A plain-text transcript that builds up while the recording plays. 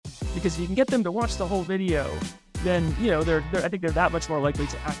because if you can get them to watch the whole video, then, I think they're that much more likely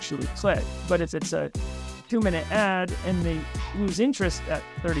to actually click. But if it's a 2-minute ad and they lose interest at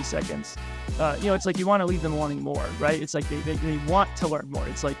 30 seconds, it's like you want to leave them wanting more, right? It's like they want to learn more.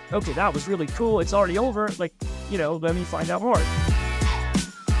 It's like, okay, that was really cool. It's already over. Like, let me find out more.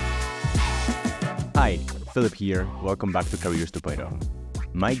 Hi, Philip here. Welcome back to Careers 2.0.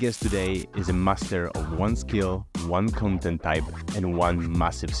 My guest today is a master of one skill, one content type, and one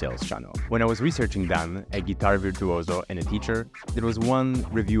massive sales channel. When I was researching Dan, a guitar virtuoso and a teacher, there was one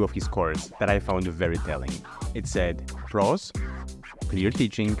review of his course that I found very telling. It said, pros, clear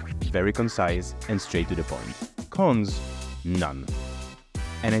teaching, very concise, and straight to the point. Cons, none.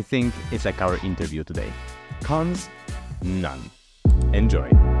 And I think it's like our interview today. Cons, none. Enjoy.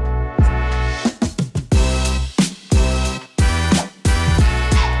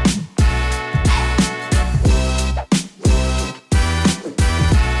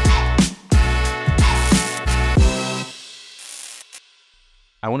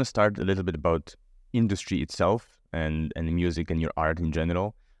 I want to start a little bit about industry itself and the music and your art in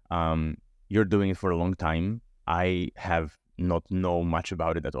general. You're doing it for a long time. I have not know much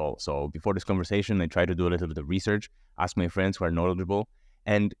about it at all. So before this conversation, I tried to do a little bit of research, ask my friends who are knowledgeable.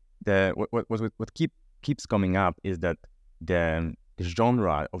 And what keeps coming up is that the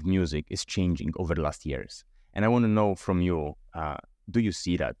genre of music is changing over the last years. And I want to know from you, do you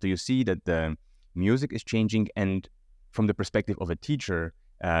see that? Do you see that the music is changing? And from the perspective of a teacher,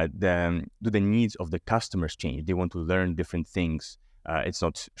 do the needs of the customers change? They want to learn different things. It's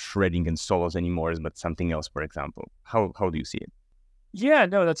not shredding and solos anymore, but something else, for example. How do you see it? Yeah,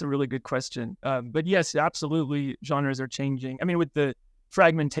 no, that's a really good question. But yes, absolutely, genres are changing. I mean, with the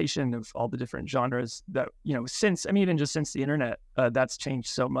fragmentation of all the different genres that, even just since the internet, that's changed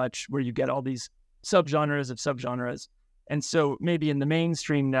so much, where you get all these subgenres of subgenres. And so maybe in the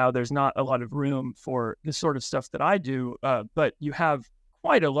mainstream now, there's not a lot of room for the sort of stuff that I do, but you have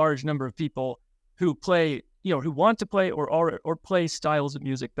quite a large number of people who play, who want to play or play styles of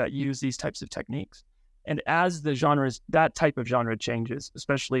music that use these types of techniques. And as that type of genre changes,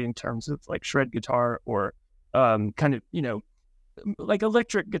 especially in terms of like shred guitar or kind of, like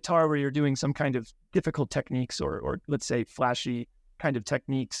electric guitar, where you're doing some kind of difficult techniques or let's say flashy kind of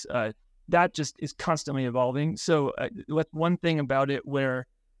techniques, that just is constantly evolving. So one thing about it, where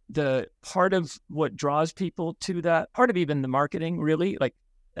the part of what draws people to that, part of even the marketing, really,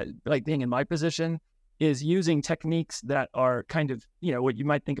 like being in my position, is using techniques that are kind of, what you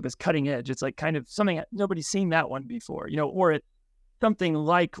might think of as cutting edge. It's like kind of something nobody's seen that one before, or it's something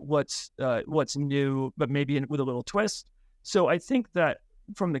like what's new, but maybe with a little twist. So I think that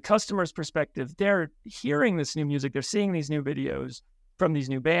from the customer's perspective, they're hearing this new music, they're seeing these new videos from these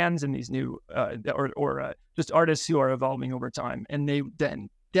new bands and these new just artists who are evolving over time, and they then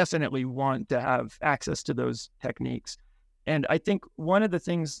definitely want to have access to those techniques. And I think one of the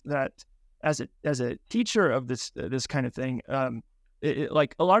things that, as a teacher of this kind of thing,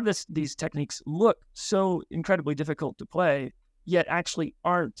 like a lot of these techniques look so incredibly difficult to play, yet actually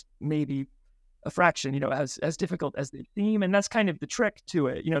aren't maybe a fraction, as difficult as they seem. And that's kind of the trick to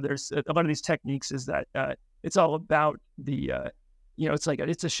it. There's a lot of these techniques is that it's all about the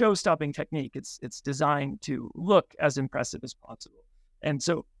it's a show-stopping technique. It's designed to look as impressive as possible. And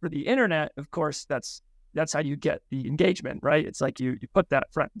so for the internet, of course, that's how you get the engagement, right? It's like you put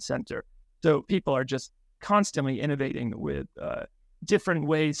that front and center. So people are just constantly innovating with different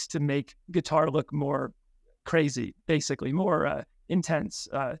ways to make guitar look more crazy, basically more intense.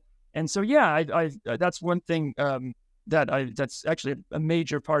 And so, yeah, I that's one thing that's actually a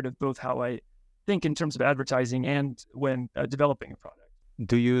major part of both how I think in terms of advertising and when developing a product.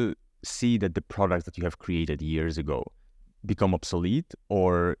 Do you see that the products that you have created years ago become obsolete,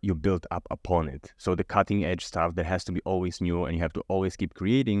 or you build up upon it? So the cutting edge stuff that has to be always new and you have to always keep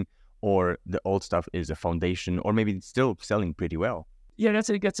creating, or the old stuff is a foundation, or maybe it's still selling pretty well? Yeah, that's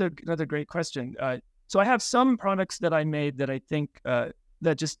another great question. So I have some products that I made that I think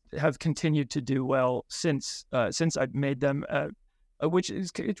that just have continued to do well since I've made them, which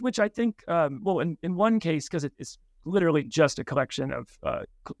I think, in one case, because it's literally just a collection of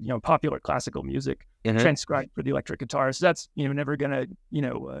popular classical music transcribed for the electric guitar. So that's never gonna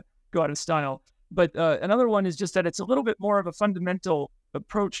go out of style. But another one is just that it's a little bit more of a fundamental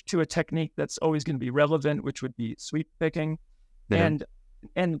approach to a technique that's always going to be relevant, which would be sweep picking. And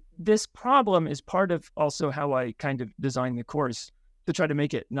this problem is part of also how I kind of designed the course, to try to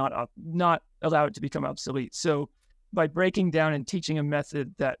make it not allow it to become obsolete. So by breaking down and teaching a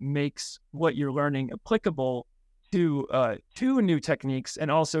method that makes what you're learning applicable to new techniques,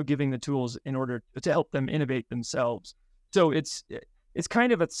 and also giving the tools in order to help them innovate themselves. So it's it's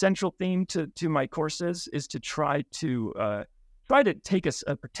kind of a central theme to my courses is to try to take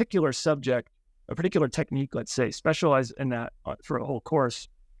a particular subject, a particular technique, let's say, specialize in that for a whole course,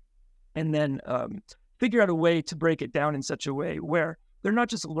 and then figure out a way to break it down in such a way where they're not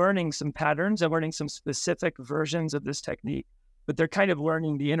just learning some patterns and learning some specific versions of this technique, but they're kind of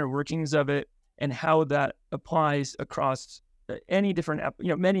learning the inner workings of it and how that applies across any different,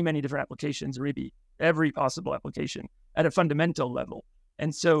 many different applications, or maybe every possible application at a fundamental level.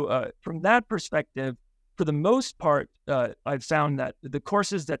 And so from that perspective, for the most part, I've found that the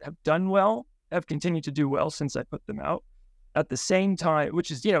courses that have done well have continued to do well since I put them out. At the same time, which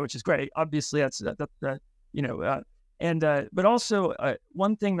is great. Obviously, but also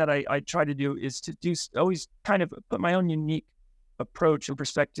one thing that I try to do is to always kind of put my own unique approach and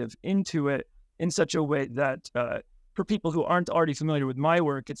perspective into it in such a way that for people who aren't already familiar with my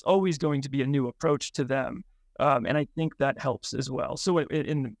work, it's always going to be a new approach to them, and I think that helps as well. So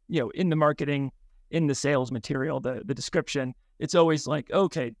in the marketing, in the sales material, the description, it's always like,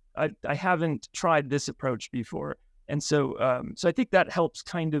 okay, I haven't tried this approach before. And so I think that helps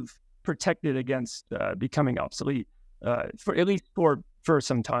kind of protect it against becoming obsolete, for at least for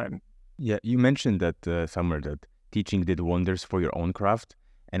some time. Yeah, you mentioned that Summer, that teaching did wonders for your own craft,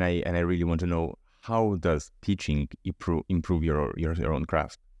 and I really want to know, how does teaching improve your own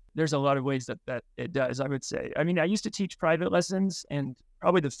craft? There's a lot of ways that it does, I would say. I mean, I used to teach private lessons, and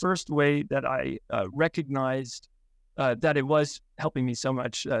probably the first way that I recognized that it was helping me so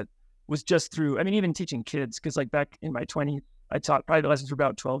much was just through, I mean, even teaching kids, because like back in my 20s, I taught private lessons for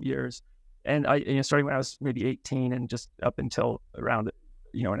about 12 years. And starting when I was maybe 18 and just up until around,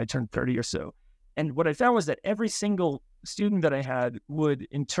 when I turned 30 or so. And what I found was that every single student that I had would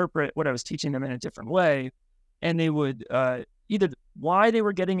interpret what I was teaching them in a different way. And they would either why they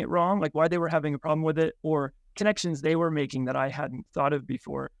were getting it wrong, like why they were having a problem with it, or connections they were making that I hadn't thought of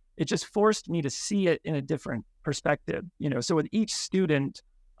before. It just forced me to see it in a different perspective. So with each student,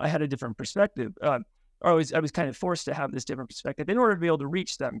 I had a different perspective. I was kind of forced to have this different perspective in order to be able to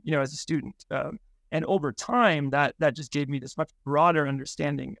reach them, as a student. And over time, that just gave me this much broader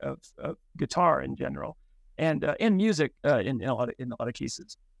understanding of guitar in general, and music in a lot of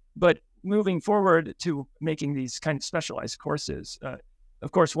cases. But moving forward to making these kind of specialized courses,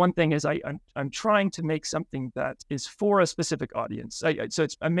 of course, one thing is I'm trying to make something that is for a specific audience.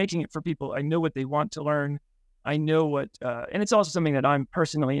 I'm making it for people. I know what they want to learn. I know what, and it's also something that I'm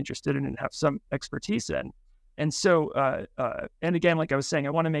personally interested in and have some expertise in. And so, and again, like I was saying, I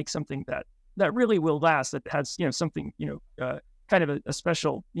want to make something that really will last, that has, something, kind of a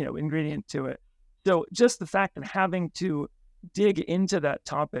special, ingredient to it. So just the fact of having to dig into that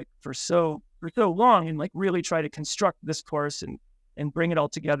topic for so long and like really try to construct this course and bring it all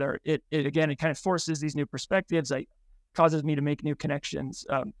together, it again, it kind of forces these new perspectives. It causes me to make new connections.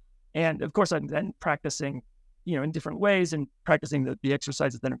 And of course, I'm then practicing, in different ways, and practicing the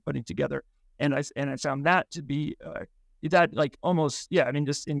exercises that I'm putting together. And I found that to be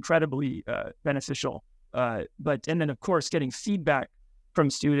just incredibly beneficial. And then of course, getting feedback from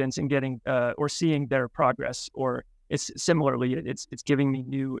students and getting or seeing their progress, or it's giving me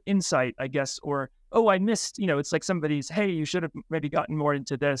new insight, I guess, or, oh, I missed, it's like somebody's, hey, you should have maybe gotten more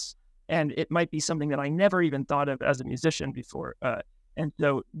into this. And it might be something that I never even thought of as a musician before. And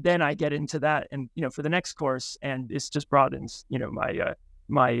so then I get into that, and for the next course, and it just broadens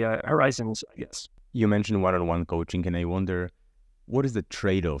my horizons, I guess. You mentioned one-on-one coaching, and I wonder, what is the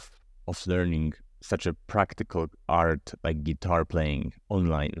trade-off of learning such a practical art like guitar playing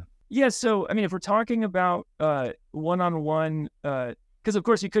online? Yeah, so I mean, if we're talking about one-on-one, because of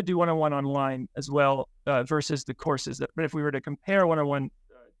course you could do one-on-one online as well versus the courses. But if we were to compare one-on-one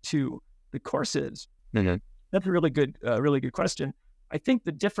to the courses, that's a really good question. I think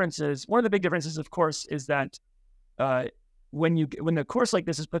the differences, one of the big differences, of course, is that when a course like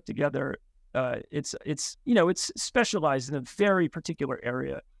this is put together, it's specialized in a very particular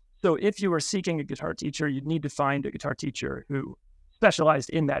area. So if you were seeking a guitar teacher, you'd need to find a guitar teacher who specialized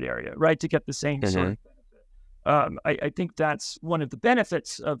in that area, right, to get the same sort of benefit. I think that's one of the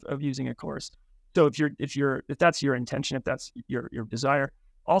benefits of using a course. So if that's your intention, if that's your desire.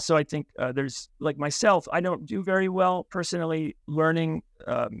 Also, I think there's, like myself, I don't do very well personally learning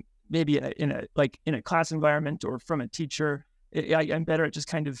maybe in a class environment or from a teacher. I'm better at just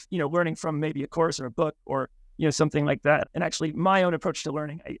kind of learning from maybe a course or a book or something like that. And actually, my own approach to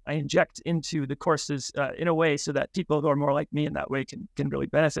learning, I inject into the courses in a way so that people who are more like me in that way can really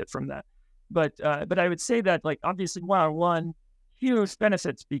benefit from that. But I would say that, like, obviously one-on-one, huge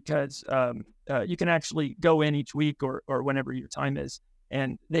benefits, because you can actually go in each week or whenever your time is,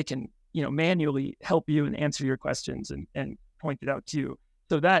 and they can manually help you and answer your questions and pointed out too.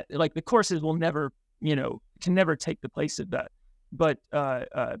 So that like the courses will never, can never take the place of that. But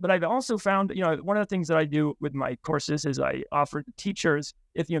I've also found, one of the things that I do with my courses is I offer teachers,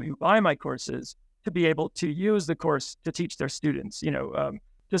 if you buy my courses, to be able to use the course to teach their students,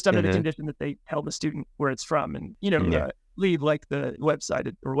 just under the Mm-hmm. condition that they tell the student where it's from and, Yeah. leave like the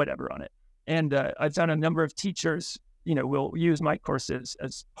website or whatever on it. And I've found a number of teachers, will use my courses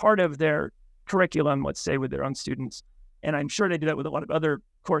as part of their curriculum, let's say, with their own students. And I'm sure they do that with a lot of other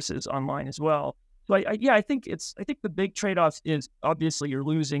courses online as well. So I think the big trade-off is obviously you're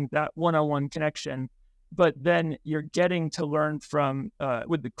losing that one-on-one connection, but then you're getting to learn from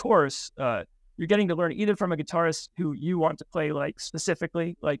with the course, you're getting to learn either from a guitarist who you want to play like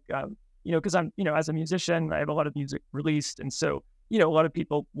specifically, like because I'm, as a musician, I have a lot of music released, and so a lot of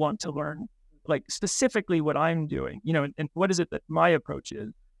people want to learn like specifically what I'm doing, and what is it that my approach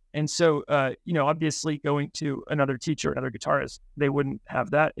is. And so, obviously going to another teacher, another guitarist, they wouldn't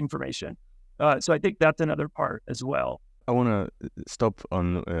have that information. So I think that's another part as well. I want to stop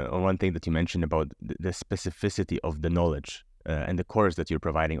on one thing that you mentioned about the specificity of the knowledge and the course that you're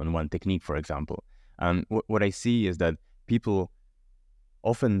providing on one technique, for example. What I see is that people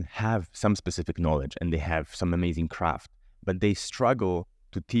often have some specific knowledge and they have some amazing craft, but they struggle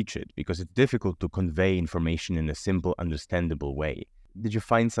to teach it because it's difficult to convey information in a simple, understandable way. Did you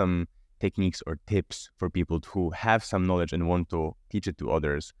find some techniques or tips for people who have some knowledge and want to teach it to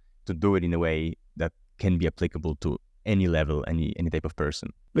others to do it in a way that can be applicable to any level, any type of person?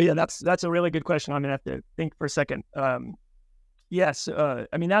 But yeah, that's a really good question. I'm gonna have to think for a second. Yes,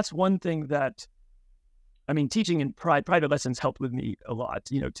 I mean that's one thing that teaching in private lessons helped with me a lot.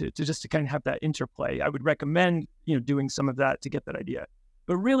 To just to kind of have that interplay. I would recommend doing some of that to get that idea.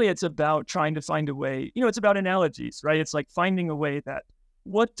 But really, it's about trying to find a way. It's about analogies, right? It's like finding a way that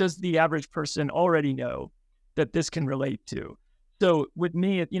what does the average person already know that this can relate to. So with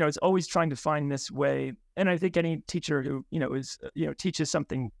me, it's always trying to find this way. And I think any teacher who, is, teaches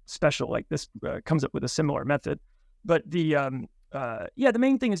something special like this comes up with a similar method. But the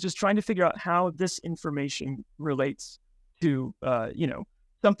main thing is just trying to figure out how this information relates to,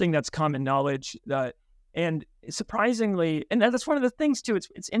 something that's common knowledge. And surprisingly, and that's one of the things too,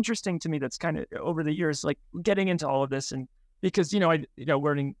 it's interesting to me that's kind of over the years, like getting into all of this. And because,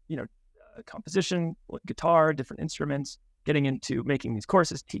 learning, composition, guitar, different instruments, getting into making these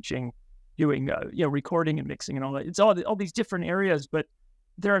courses, teaching, doing, recording and mixing and all that. It's all these different areas, but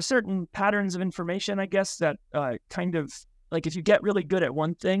there are certain patterns of information, I guess, that kind of like if you get really good at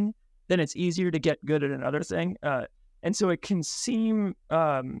one thing, then it's easier to get good at another thing. And so it can seem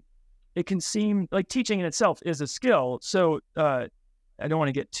like teaching in itself is a skill. So I don't want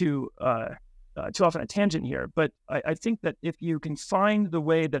to get too off on a tangent here, but I think that if you can find the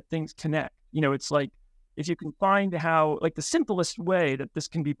way that things connect, it's like if you can find how, like the simplest way that this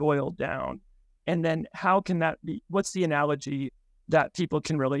can be boiled down, and then how can that be, what's the analogy that people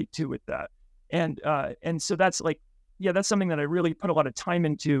can relate to with that? And so that's like, yeah, that's something that I really put a lot of time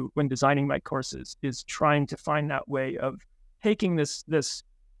into when designing my courses, is trying to find that way of taking this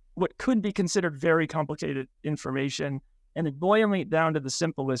what could be considered very complicated information and then boiling it down to the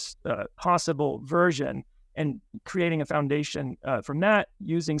simplest possible version and creating a foundation from that,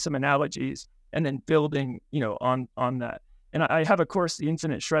 using some analogies, and then building, on that. And I have a course, the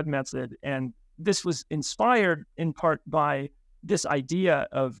Infinite Shred Method, and this was inspired in part by this idea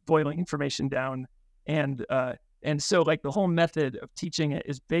of boiling information down. And so like the whole method of teaching it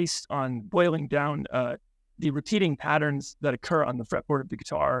is based on boiling down the repeating patterns that occur on the fretboard of the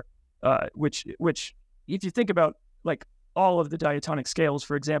guitar, which if you think about like all of the diatonic scales,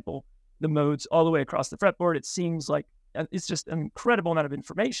 for example, the modes all the way across the fretboard, it seems like it's just an incredible amount of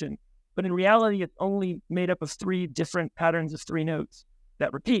information. But in reality, it's only made up of 3 different patterns of 3 notes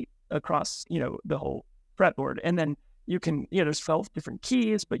that repeat across, the whole fretboard. And then you can, there's 12 different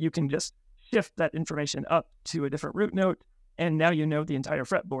keys, but you can just shift that information up to a different root note. And now you know the entire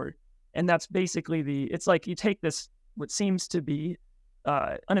fretboard. And that's basically it's like you take this, what seems to be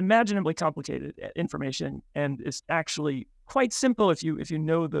unimaginably complicated information, and it's actually quite simple if you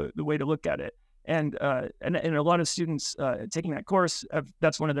know the way to look at it. And a lot of students taking that course,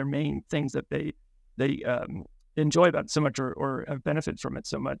 that's one of their main things that they enjoy about it so much, or have benefited from it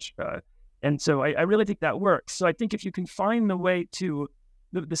so much. And so I really think that works. So I think if you can find the way to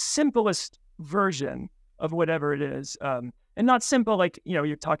the simplest version of whatever it is, and not simple like,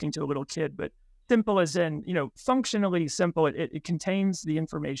 you're talking to a little kid, but simple as in, functionally simple. It contains the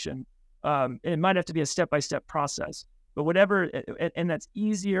information. It might have to be a step-by-step process, but whatever, and that's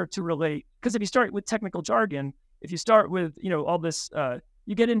easier to relate. Because if you start with technical jargon, if you start with, all this,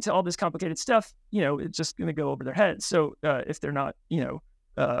 you get into all this complicated stuff, it's just going to go over their heads. So if they're not,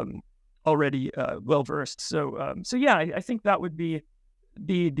 already well versed. So yeah, I think that would be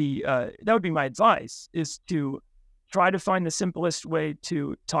that would be my advice, is to try to find the simplest way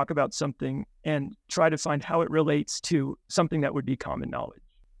to talk about something and try to find how it relates to something that would be common knowledge.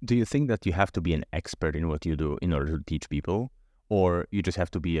 Do you think that you have to be an expert in what you do in order to teach people, or you just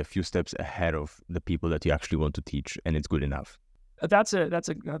have to be a few steps ahead of the people that you actually want to teach, and it's good enough? That's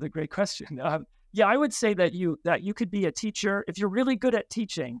another great question. Yeah, I would say that you could be a teacher if you're really good at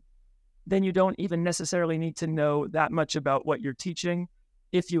teaching. Then you don't even necessarily need to know that much about what you're teaching.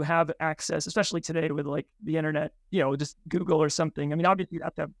 If you have access, especially today with like the internet, just Google or something. I mean, obviously you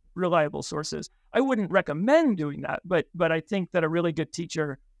have to have reliable sources. I wouldn't recommend doing that, but I think that a really good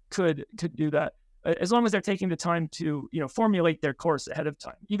teacher could do that, as long as they're taking the time to formulate their course ahead of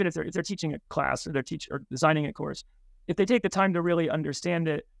time. Even if they're teaching a class or or designing a course, if they take the time to really understand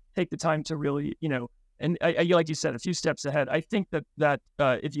it, take the time to really and like you said, a few steps ahead. I think that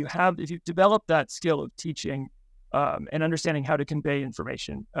if you develop that skill of teaching and understanding how to convey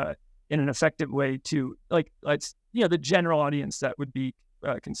information in an effective way to the general audience that would be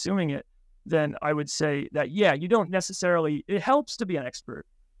consuming it, then I would say that you don't necessarily. It helps to be an expert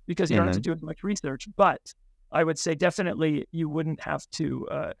because you don't have to do as much research. But I would say definitely you wouldn't have to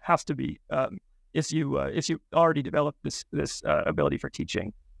be if you already developed this ability for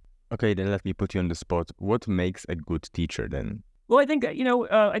teaching. Okay, then let me put you on the spot. What makes a good teacher then? Well, I think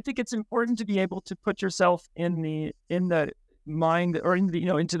I think it's important to be able to put yourself in the mind, or in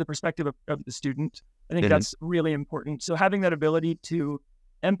the into the perspective of the student. I think that's really important. So having that ability to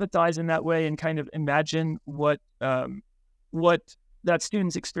empathize in that way and kind of imagine what that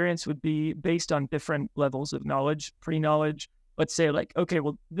student's experience would be based on different levels of knowledge, pre-knowledge. Let's say like, okay,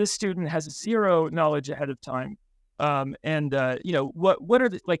 well, this student has zero knowledge ahead of time, and what are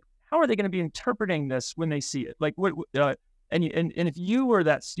how are they going to be interpreting this when they see it? Like and if you were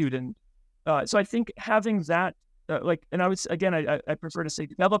that student, so I think having that, and I prefer to say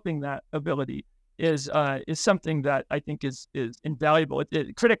developing that ability is something that I think is invaluable,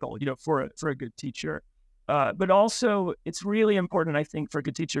 critical, for a good teacher. But also it's really important, I think, for a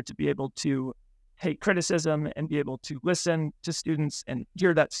good teacher to be able to take criticism and be able to listen to students and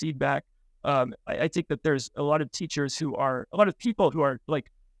hear that feedback. I think that there's a lot of people who are like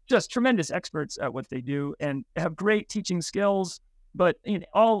just tremendous experts at what they do and have great teaching skills. But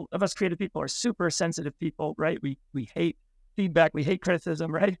all of us creative people are super sensitive people, right? We hate feedback, we hate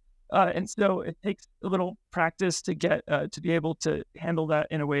criticism, right? And so it takes a little practice to get to be able to handle that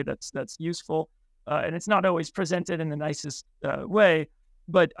in a way that's useful. And it's not always presented in the nicest way,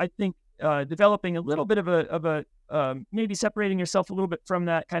 but I think developing a little bit of a maybe separating yourself a little bit from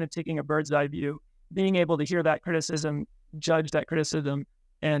that, kind of taking a bird's eye view, being able to hear that criticism, judge that criticism,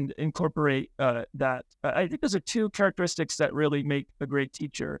 and incorporate that. I think those are two characteristics that really make a great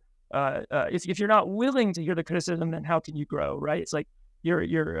teacher. If you're not willing to hear the criticism, then how can you grow, right? It's like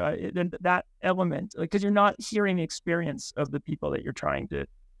then that element, because you're not hearing the experience of the people that you're trying to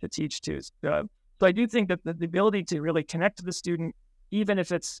teach to. So I do think that the ability to really connect to the student, even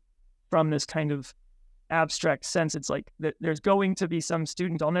if it's from this kind of abstract sense, it's like there's going to be some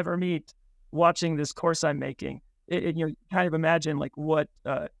student I'll never meet watching this course I'm making. You kind of imagine like what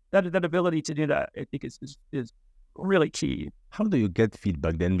that ability to do that, I think is really key. How do you get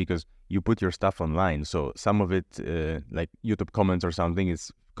feedback then? Because you put your stuff online, so some of it, like YouTube comments or something,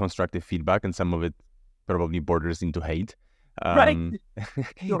 is constructive feedback, and some of it probably borders into hate. Right.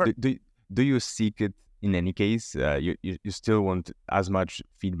 Sure. Do you seek it in any case? You still want as much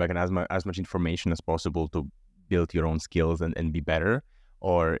feedback and as much information as possible to build your own skills and be better?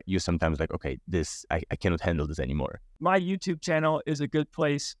 Or you sometimes like, okay, I cannot handle this anymore? My YouTube channel is a good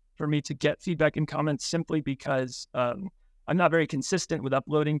place for me to get feedback and comments, simply because I'm not very consistent with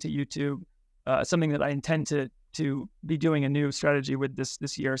uploading to YouTube, something that I intend to be doing a new strategy with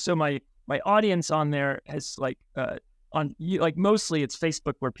this year. So my audience on there has mostly it's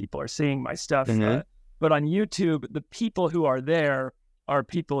Facebook where people are seeing my stuff. But on YouTube, the people who are there are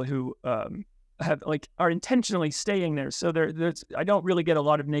people who are intentionally staying there. So I don't really get a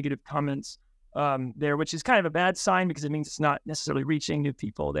lot of negative comments there, which is kind of a bad sign because it means it's not necessarily reaching new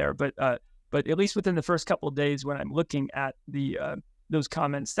people there. But at least within the first couple of days when I'm looking at those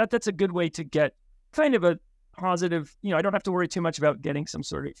comments, that's a good way to get kind of a positive. I don't have to worry too much about getting some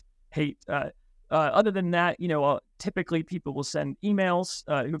sort of hate. Other than that, typically people will send emails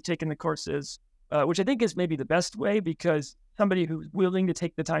who've taken the courses, which I think is maybe the best way, because somebody who's willing to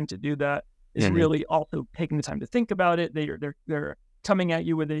take the time to do that is really also taking the time to think about it. They're coming at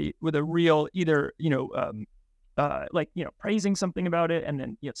you with a real either like, praising something about it and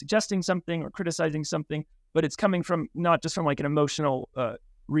then, suggesting something or criticizing something, but it's coming from not just from like an emotional,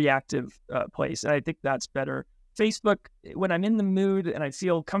 reactive place. And I think that's better. Facebook, when I'm in the mood and I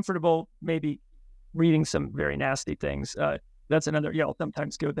feel comfortable, maybe reading some very nasty things, that's another, I'll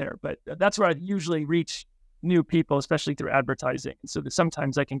sometimes go there, but that's where I usually reach new people, especially through advertising. So that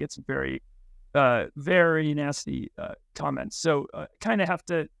sometimes I can get some very, very nasty comments. So kind of have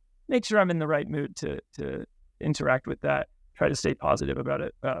to make sure I'm in the right mood to interact with that, try to stay positive about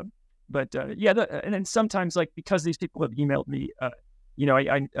it. And then sometimes, like, because these people have emailed me,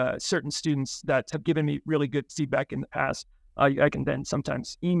 certain students that have given me really good feedback in the past, I can then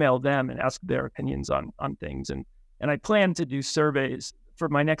sometimes email them and ask their opinions on things. And I plan to do surveys for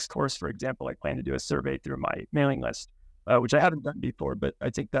my next course. For example, I plan to do a survey through my mailing list, which I haven't done before, but I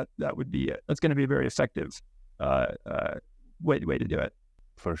think that would be that's going to be a very effective way to do it.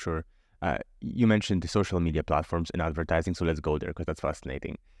 For sure. You mentioned the social media platforms and advertising, so let's go there because that's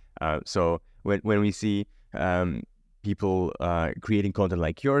fascinating. So when we see people creating content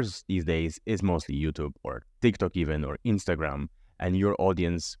like yours these days is mostly YouTube or TikTok even or Instagram, and your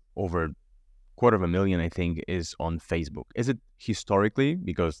audience over 250,000, I think, is on Facebook. Is it historically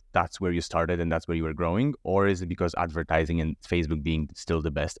because that's where you started and that's where you were growing, or is it because advertising and Facebook being still the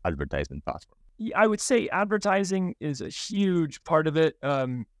best advertisement platform? I would say advertising is a huge part of it.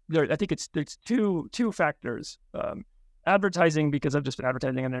 I think there's two factors. Advertising, because I've just been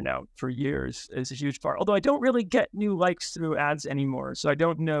advertising on there now for years, is a huge part. Although I don't really get new likes through ads anymore, so I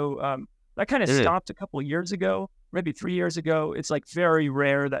don't know. That kind of stopped a couple of years ago, maybe 3 years ago. It's like very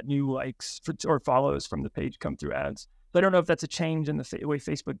rare that new likes or follows from the page come through ads. So I don't know if that's a change in the way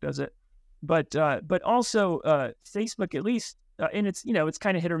Facebook does it, but also Facebook, at least, and it's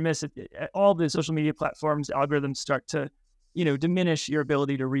kind of hit or miss. All the social media platforms, algorithms start to diminish your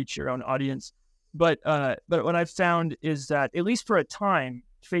ability to reach your own audience. But what I've found is that, at least for a time,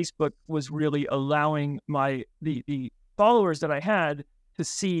 Facebook was really allowing the followers that I had to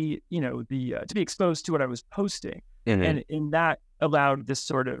see, to be exposed to what I was posting. Mm-hmm. And that allowed this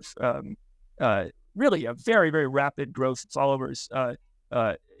sort of really a very, very rapid growth of followers,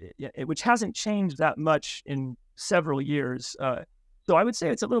 which hasn't changed that much in several years. So I would say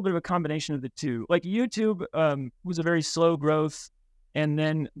it's a little bit of a combination of the two. Like YouTube was a very slow growth. And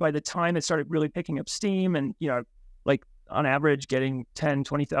then by the time it started really picking up steam and, like on average getting 10,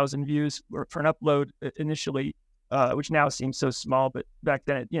 20,000 views for an upload initially, which now seems so small, but back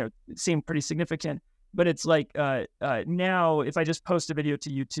then, it seemed pretty significant. But it's like now if I just post a video to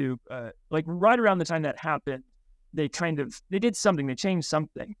YouTube, like right around the time that happened, they did something, they changed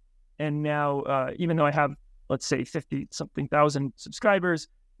something. And now, even though I have, let's say 50 something thousand subscribers,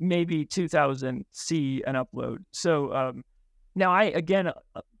 maybe 2,000 see an upload. So, now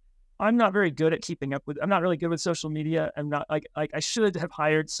I'm not very good at keeping up with, I'm not really good with social media. I'm not like I should have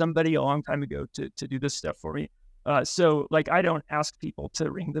hired somebody a long time ago to do this stuff for me. So like, I don't ask people to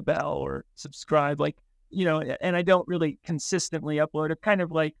ring the bell or subscribe, and I don't really consistently upload. It's kind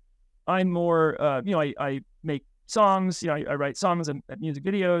of like, I'm more, I make songs, I write songs and music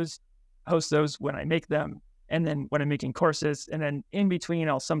videos, post those when I make them. And then when I'm making courses, and then in between,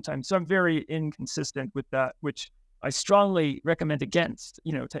 so I'm very inconsistent with that, which I strongly recommend against,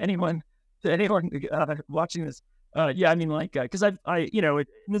 to anyone watching this. Because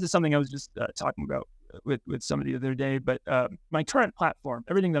this is something I was just talking about with somebody the other day, but my current platform,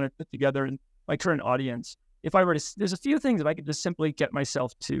 everything that I put together and my current audience, if I were to, there's a few things if I could just simply get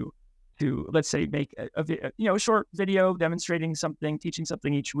myself to let's say make a short video demonstrating something, teaching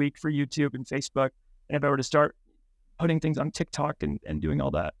something each week for YouTube and Facebook. And if I were to start putting things on TikTok and doing all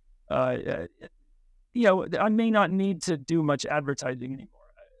that, I may not need to do much advertising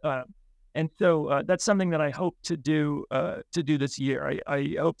anymore. And so that's something that I hope to do this year.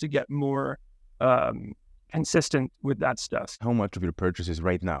 I hope to get more consistent with that stuff. How much of your purchases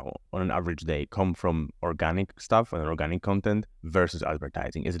right now on an average day come from organic stuff and organic content versus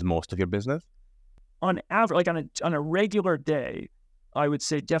advertising? Is it most of your business? On average, like on a regular day, I would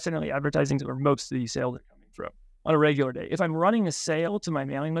say definitely advertising is where most of these sales are coming from on a regular day. If I'm running a sale to my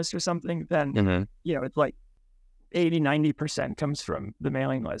mailing list or something, then, it's like 80-90% comes from the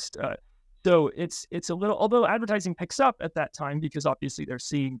mailing list. So it's a little, although advertising picks up at that time because obviously they're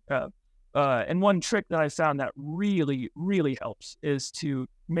seeing, and one trick that I found that really, really helps is to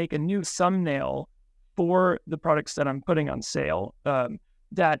make a new thumbnail for the products that I'm putting on sale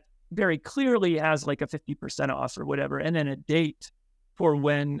that very clearly has like a 50% off or whatever, and then a date for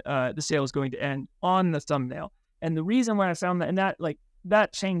when the sale is going to end on the thumbnail. And the reason why I found that, and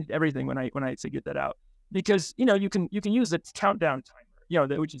that changed everything when I figured that out, because you can use the countdown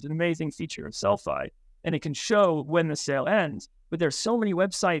timer, which is an amazing feature of Sellfy. and it can show when the sale ends. But there's so many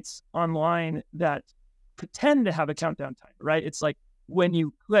websites online that pretend to have a countdown timer, right? It's like when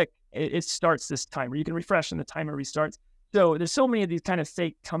you click, it starts this timer. You can refresh and the timer restarts. So there's so many of these kind of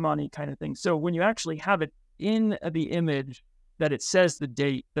fake come on kind of things. So when you actually have it in the image that it says the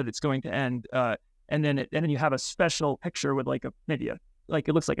date that it's going to end, and then you have a special picture with like like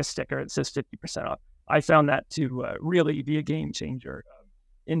it looks like a sticker. It says 50% off. I found that to really be a game changer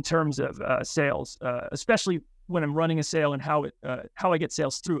in terms of sales, especially when I'm running a sale and how I get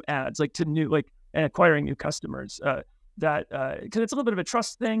sales through ads, like to new and acquiring new customers. That because it's a little bit of a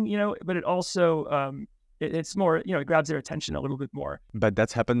trust thing, but it also it's more, it grabs their attention a little bit more. But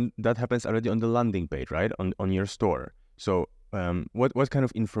that happens already on the landing page, right? On your store. So what kind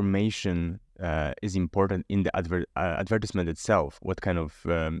of information is important in the advertisement itself? What kind of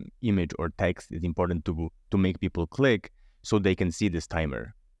image or text is important to make people click so they can see this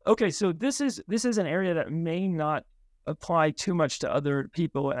timer? Okay, so this is an area that may not apply too much to other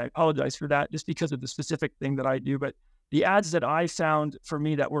people, and I apologize for that, just because of the specific thing that I do. But the ads that I found for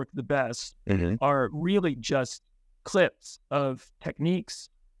me that work the best are really just clips of techniques,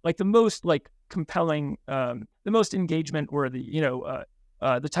 like the most compelling, the most engagement worthy,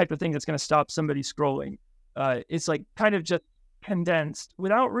 the type of thing that's going to stop somebody scrolling. It's like kind of just condensed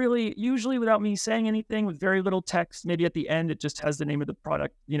usually without me saying anything, with very little text. Maybe at the end, it just has the name of the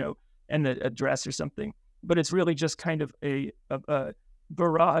product, and the address or something. But it's really just kind of a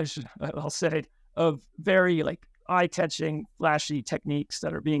barrage, I'll say, of very eye-catching, flashy techniques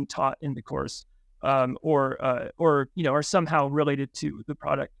that are being taught in the course, or are somehow related to the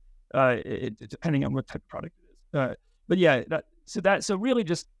product, depending on what type of product it is. But yeah, so really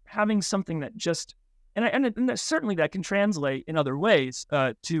just having something that just, and certainly that can translate in other ways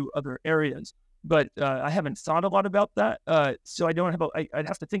to other areas. But I haven't thought a lot about that, so I'd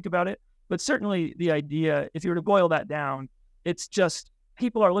have to think about it. But certainly the idea, if you were to boil that down, it's just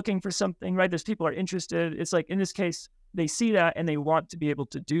people are looking for something, right? There's people are interested. It's like in this case, they see that and they want to be able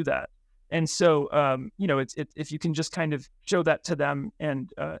to do that. And so, if you can just kind of show that to them,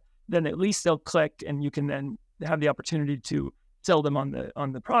 and then at least they'll click, and you can then have the opportunity to sell them on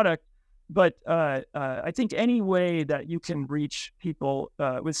the product. But I think any way that you can reach people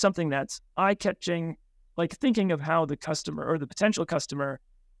with something that's eye-catching, like thinking of how the customer or the potential customer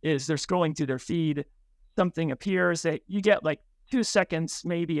is, they're scrolling through their feed, something appears, that you get 2 seconds,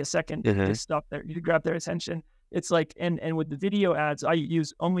 maybe a second to stop there, you grab their attention. It's like, and with the video ads, I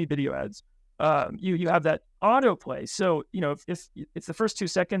use only video ads. You have that autoplay. So, if the first 2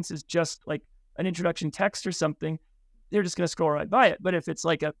 seconds is just like an introduction text or something, they're just going to scroll right by it. But if it's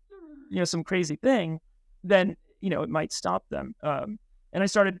like some crazy thing, then, it might stop them. And I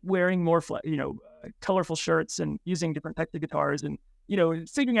started wearing more, colorful shirts and using different types of guitars, and,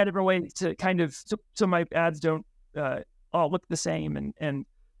 figuring out different ways to kind of, so my ads don't all look the same.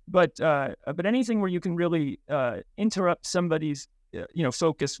 But anything where you can really interrupt somebody's,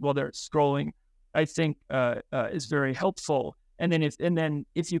 focus while they're scrolling, I think is very helpful. And then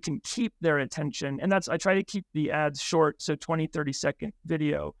if you can keep their attention, and I try to keep the ads short, so 20, 30-second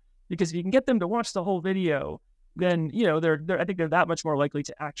video, because if you can get them to watch the whole video, then, I think they're that much more likely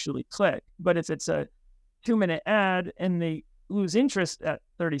to actually click. But if it's a 2-minute ad and they lose interest at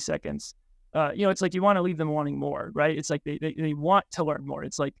 30 seconds, it's like you want to leave them wanting more, right? It's like they want to learn more.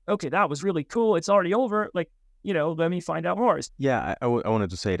 It's like, okay, that was really cool. It's already over. Let me find out more. Yeah, I wanted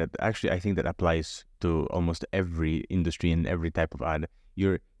to say that actually I think that applies to almost every industry and every type of ad.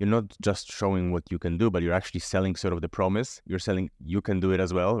 You're not just showing what you can do, but you're actually selling sort of the promise. You're selling you can do it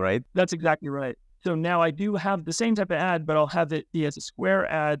as well, right? That's exactly right. So now I do have the same type of ad, but I'll have it be as a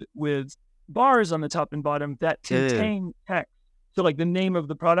square ad with bars on the top and bottom that contain text. So the name of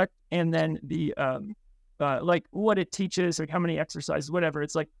the product, and then the what it teaches, or how many exercises, whatever.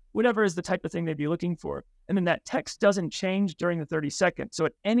 It's whatever is the type of thing they'd be looking for. And then that text doesn't change during the 30 seconds. So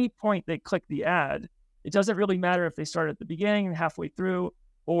at any point they click the ad, it doesn't really matter if they start at the beginning, halfway through,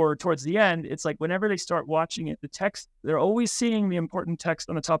 or towards the end. It's like whenever they start watching it, the text, they're always seeing the important text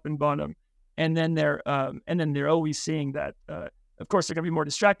on the top and bottom. And then they're always seeing that, of course, they're going to be more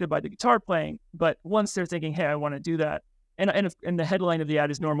distracted by the guitar playing. But once they're thinking, hey, I want to do that, and the headline of the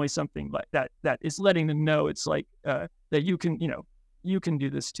ad is normally something like that is letting them know it's like that you can do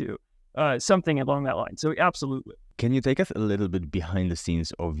this too, something along that line. So absolutely. Can you take us a little bit behind the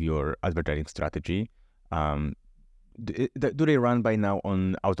scenes of your advertising strategy? Do they run by now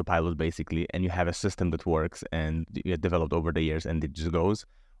on autopilot basically, and you have a system that works and you have developed over the years and it just goes?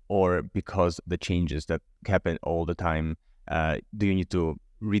 Or because the changes that happen all the time, do you need to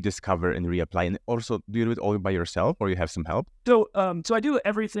rediscover and reapply? And also, do you do it all by yourself, or you have some help? So I do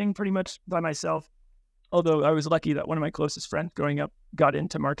everything pretty much by myself. although I was lucky that one of my closest friends growing up got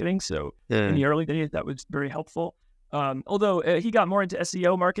into marketing. So in the early days, that was very helpful. Although he got more into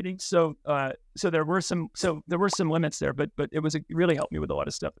SEO marketing, so there were some limits there, but it really helped me with a lot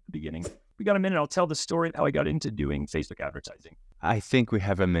of stuff at the beginning. If we got a minute, I'll tell the story of how I got into doing Facebook advertising. I think we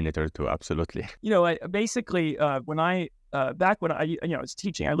have a minute or two, absolutely. I basically when I back when I was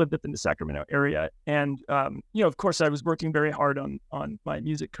teaching, I lived up in the Sacramento area, and of course I was working very hard on my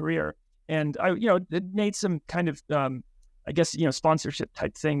music career, and I made some kind of I guess sponsorship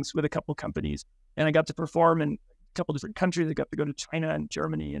type things with a couple companies, and I got to perform in a couple different countries. I got to go to China and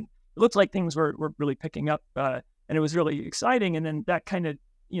Germany, and it looked like things were really picking up, and it was really exciting. And then that kind of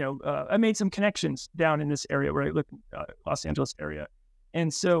I made some connections down in this area where I live, Los Angeles area.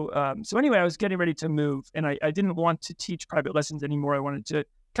 And so anyway, I was getting ready to move, and I didn't want to teach private lessons anymore. I wanted to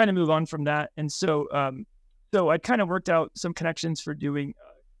kind of move on from that. And so I kind of worked out some connections for doing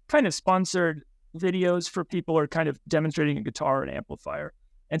kind of sponsored videos for people or kind of demonstrating a guitar or an amplifier.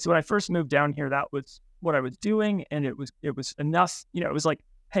 And so when I first moved down here, that was what I was doing, and it was enough. It was like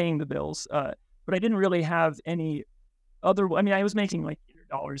paying the bills, but I didn't really have any other. I mean, I was making like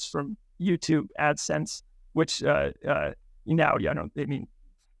 $800 from YouTube AdSense, which now, I mean,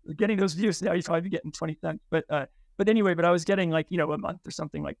 getting those views now, you'd probably be getting 20 cents. But anyway, I was getting like a month or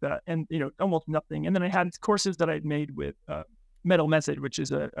something like that, and almost nothing. And then I had courses that I'd made with Metal Method, which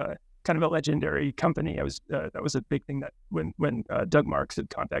is a kind of a legendary company. That was a big thing that when Doug Marks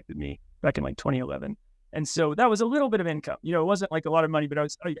had contacted me back in like 2011. And so that was a little bit of income. It wasn't like a lot of money, but I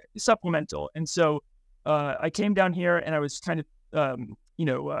was supplemental. And so I came down here, and I was kind of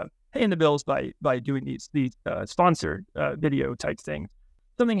paying the bills by doing these sponsored video type things.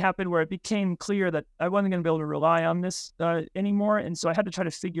 Something happened where it became clear that I wasn't going to be able to rely on this anymore, and so I had to try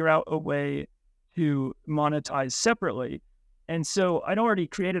to figure out a way to monetize separately. And so I'd already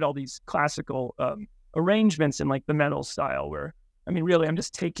created all these classical arrangements in like the metal style, where I mean, really, I'm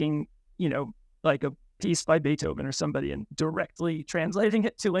just taking like a piece by Beethoven or somebody and directly translating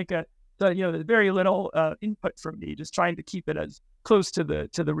it to like very little input from me, just trying to keep it as close to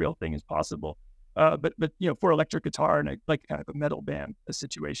the real thing as possible. But for electric guitar and like kind of a metal band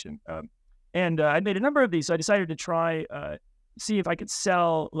situation. And I made a number of these. So I decided to try see if I could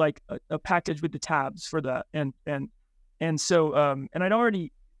sell like a package with the tabs for that. And so I'd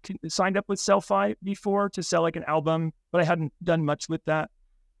already signed up with Sellfy before to sell like an album, but I hadn't done much with that.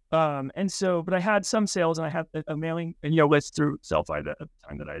 But I had some sales, and I had a mailing list through Sellfy at the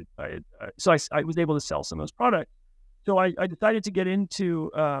time that I was able to sell some of those products. So I decided to get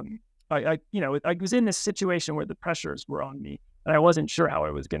into, I was in this situation where the pressures were on me, and I wasn't sure how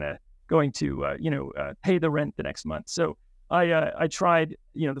I was going to pay the rent the next month. So I tried,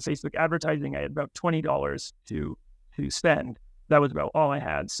 the Facebook advertising. I had about $20 to spend. That was about all I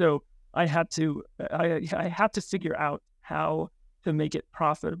had. So I had to figure out how to make it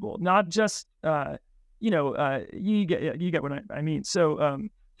profitable, not just you get what I mean. So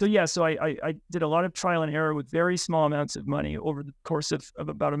I did a lot of trial and error with very small amounts of money over the course of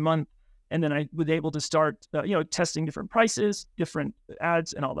about a month, and then I was able to start testing different prices, different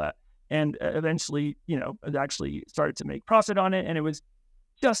ads, and all that, and eventually it actually started to make profit on it, and it was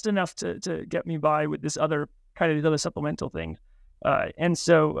just enough to get me by with these other supplemental things, and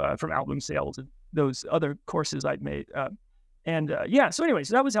so from album sales and those other courses I'd made. So anyway,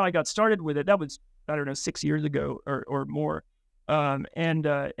 so that was how I got started with it. That was, I don't know, 6 years ago or more.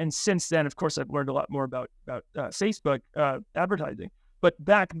 And since then, of course, I've learned a lot more about Facebook advertising. But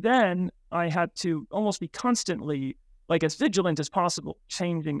back then, I had to almost be constantly, like, as vigilant as possible,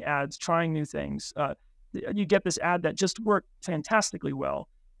 changing ads, trying new things. You get this ad that just worked fantastically well,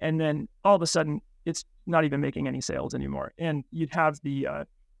 and then all of a sudden, it's not even making any sales anymore. And you'd have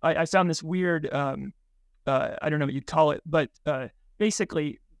I found this weird, I don't know what you'd call it, but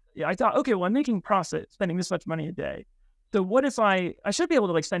basically, I thought, okay, well, I'm making profit, spending this much money a day. So what if I should be able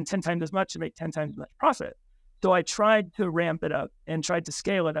to like spend 10 times as much and make 10 times as much profit? So I tried to ramp it up and tried to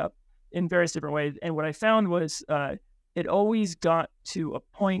scale it up in various different ways. And what I found was it always got to a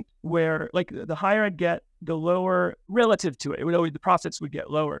point where, like, the higher I'd get, the lower relative to it. The profits would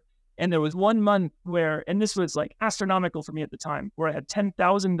get lower. And there was one month where, and this was like astronomical for me at the time, where I had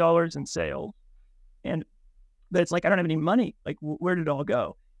 $10,000 in sales, but it's like I don't have any money. Like, where did it all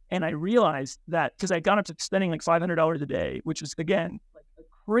go? And I realized that because I got up to spending like $500 a day, which was, again, like a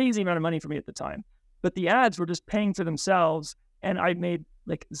crazy amount of money for me at the time. But the ads were just paying for themselves, and I made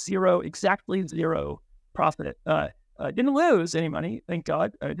like exactly zero profit. I didn't lose any money, thank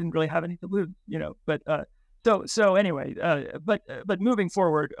God. I didn't really have any to lose, But so anyway, but moving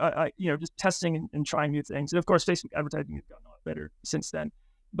forward, just testing and trying new things. And of course, Facebook advertising has gotten a lot better since then.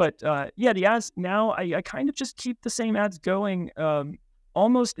 But yeah, the ads now, I kind of just keep the same ads going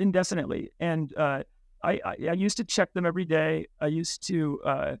almost indefinitely. And I used to check them every day. I used to,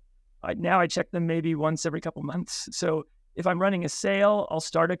 now I check them maybe once every couple months. So if I'm running a sale, I'll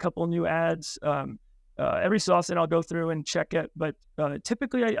start a couple new ads. Every so often I'll go through and check it, but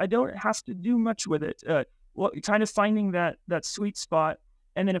typically I don't have to do much with it. Well, kind of finding that sweet spot.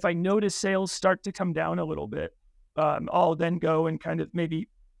 And then if I notice sales start to come down a little bit, I'll then go and kind of maybe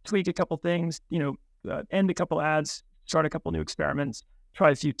tweak a couple things, end a couple ads, start a couple new experiments,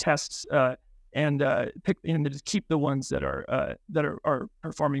 try a few tests, and pick and just keep the ones that are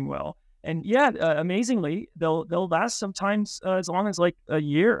performing well. And yeah, amazingly, they'll last sometimes as long as like a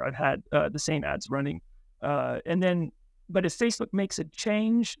year. I've had the same ads running, and then but if Facebook makes a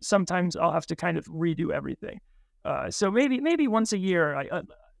change, sometimes I'll have to kind of redo everything. So maybe once a year,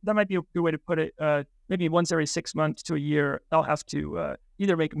 that might be a good way to put it. Maybe once every 6 months to a year, I'll have to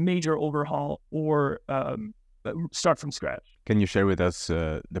either make a major overhaul or start from scratch. Can you share with us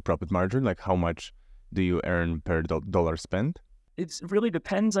the profit margin? Like how much do you earn per dollar spent? It really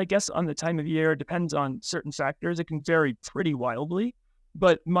depends, I guess, on the time of year. It depends on certain factors. It can vary pretty wildly.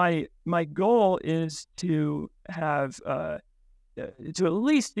 But my goal is to have to at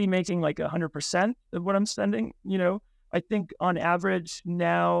least be making like 100% of what I'm spending. I think on average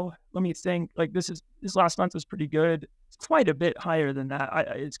now, let me think. Like this last month was pretty good. It's quite a bit higher than that.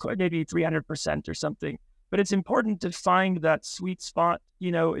 It's quite maybe 300% or something. But it's important to find that sweet spot.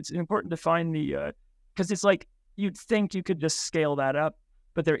 It's important to find the because it's like you'd think you could just scale that up,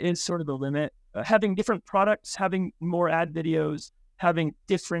 but there is sort of a limit. Having different products, having more ad videos, having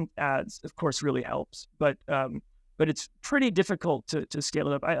different ads, of course, really helps. But it's pretty difficult to scale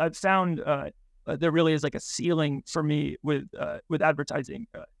it up. I've found there really is like a ceiling for me with advertising,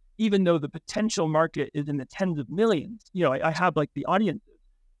 even though the potential market is in the tens of millions. I have like the audiences,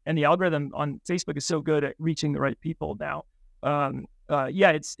 and the algorithm on Facebook is so good at reaching the right people now.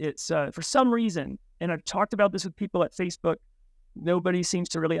 Yeah, it's for some reason, and I've talked about this with people at Facebook. Nobody seems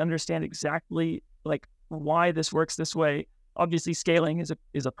to really understand exactly like why this works this way. Obviously, scaling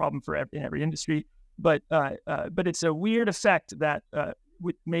is a problem in every industry, but it's a weird effect that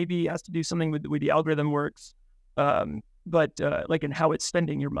maybe has to do something with the way the algorithm works, but like in how it's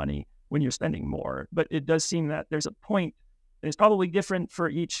spending your money when you're spending more. But it does seem that there's a point, and it's probably different for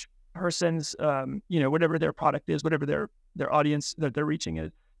each person's, whatever their product is, whatever their audience that they're reaching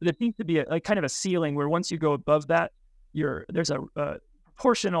is. But there seems to be a kind of a ceiling where once you go above that, there's a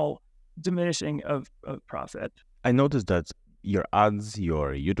proportional diminishing of profit. I noticed that your ads,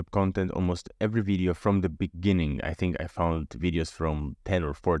 your YouTube content, almost every video from the beginning, I think I found videos from 10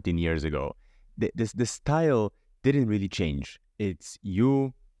 or 14 years ago. The style didn't really change. It's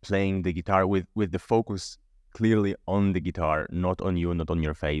you playing the guitar with the focus clearly on the guitar, not on you, not on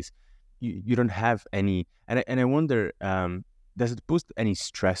your face. You don't have any, and I wonder, does it put any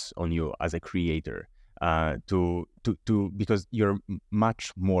stress on you as a creator because you're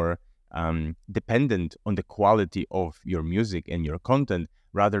much more dependent on the quality of your music and your content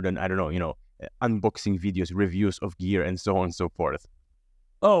rather than, I don't know, unboxing videos, reviews of gear, and so on and so forth?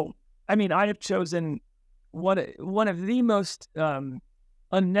 Oh, I mean, I have chosen one of the most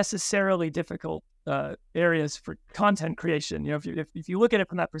unnecessarily difficult areas for content creation. If you look at it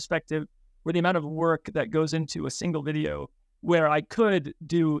from that perspective, where the amount of work that goes into a single video, where I could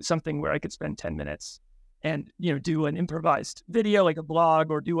do something where I could spend 10 minutes and do an improvised video like a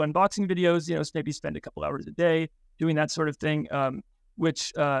blog, or do unboxing videos, maybe spend a couple hours a day doing that sort of thing. But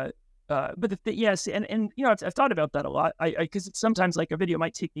yes, and I've thought about that a lot. Because sometimes like a video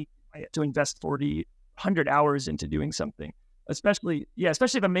might take me to invest 40, 100 hours into doing something, especially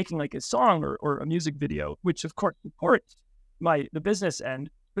if I'm making like a song or a music video, which of course supports the business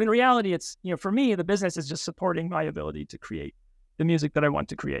end. But in reality, it's, for me, the business is just supporting my ability to create the music that I want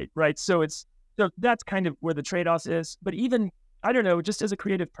to create, right? So that's kind of where the trade-off is. But even, I don't know, just as a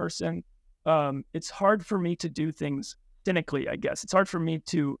creative person, it's hard for me to do things cynically, I guess. It's hard for me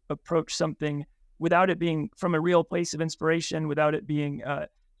to approach something without it being from a real place of inspiration, without it being, I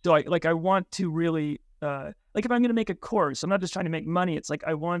want to really, like if I'm going to make a course, I'm not just trying to make money. It's like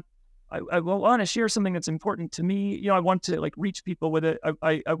I want to share something that's important to me. I want to like reach people with it.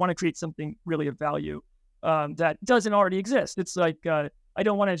 I want to create something really of value that doesn't already exist. It's like I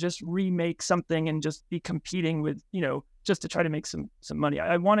don't want to just remake something and just be competing with, just to try to make some money.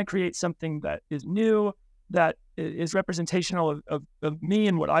 I want to create something that is new, that is representational of me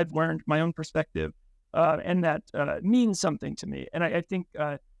and what I've learned, my own perspective, and that means something to me. And I think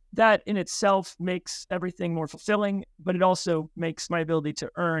that in itself makes everything more fulfilling, but it also makes my ability to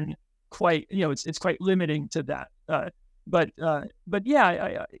earn quite, it's quite limiting to that. But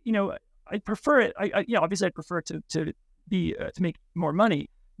yeah, I prefer it. Obviously, I prefer to be to make more money,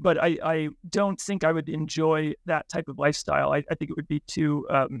 but I don't think I would enjoy that type of lifestyle. I think it would be too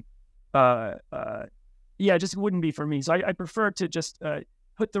yeah, it just wouldn't be for me. So I prefer to just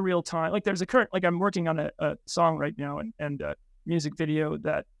put the real time. Like there's a current, like I'm working on a song right now and music video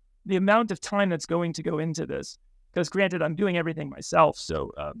that the amount of time that's going to go into this, because granted, I'm doing everything myself.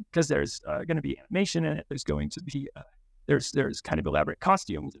 So because there's going to be animation in it, there's going to be there's kind of elaborate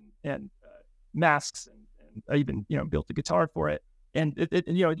costumes and masks, and I even built the guitar for it, and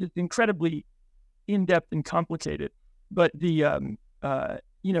it's incredibly in depth and complicated. But the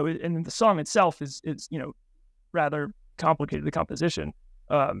and the song itself is rather complicated. The composition,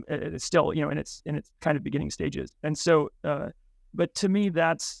 it's still in its kind of beginning stages, and so but to me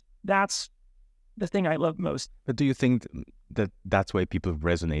that's the thing I love most. But do you think that that's why people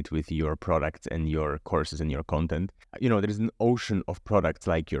resonate with your product and your courses and your content? There's an ocean of products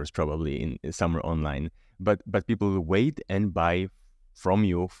like yours probably in somewhere online, but people wait and buy from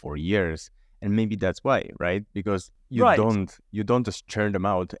you for years, and maybe that's why, right? Because Right. You don't just churn them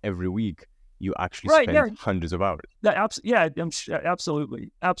out every week. You actually Right. Yeah. spend hundreds of hours. Yeah.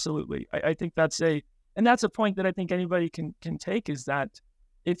 Absolutely. Absolutely. I think that's a point that I think anybody can take, is that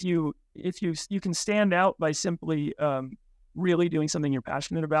if you can stand out by simply really doing something you're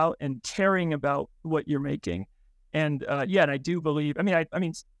passionate about and caring about what you're making. And and I do believe,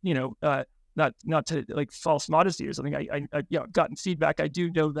 not to like false modesty or something. I've gotten feedback. I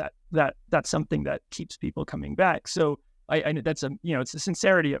do know that's something that keeps people coming back. So I know that's it's the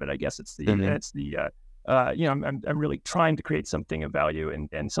sincerity of it. I guess it's I'm really trying to create something of value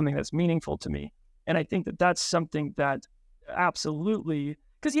and something that's meaningful to me. And I think that's something that absolutely,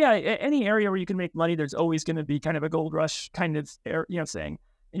 because any area where you can make money, there's always going to be kind of a gold rush kind of saying.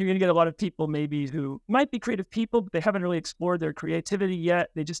 And you're going to get a lot of people maybe who might be creative people, but they haven't really explored their creativity yet.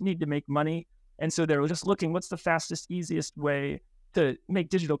 They just need to make money. And so they're just looking, what's the fastest, easiest way to make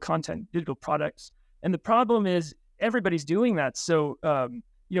digital content, digital products? And the problem is everybody's doing that. So,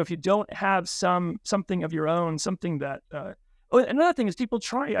 if you don't have something of your own, something that, another thing is people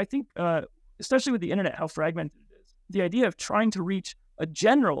try, I think, especially with the internet, how fragmented it is, the idea of trying to reach a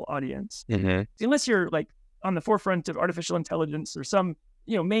general audience, unless you're like on the forefront of artificial intelligence or some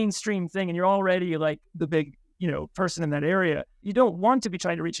mainstream thing, and you're already like the big person in that area, you don't want to be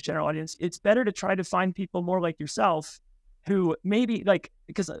trying to reach a general audience. It's better to try to find people more like yourself who maybe and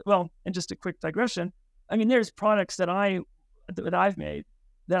just a quick digression, I mean, there's products that I've made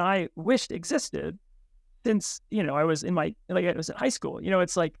that I wished existed since I was in high school.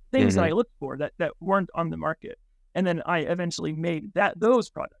 It's like things that I looked for that weren't on the market, and then I eventually made those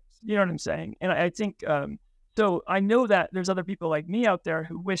products. You know what I'm saying? And I think so. I know that there's other people like me out there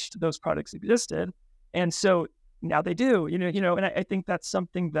who wished those products existed, and so now they do. And I think that's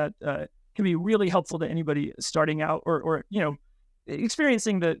something that can be really helpful to anybody starting out or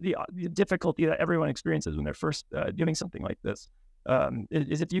experiencing the difficulty that everyone experiences when they're first doing something like this.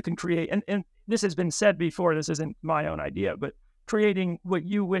 Is if you can create, and this has been said before, this isn't my own idea, but creating what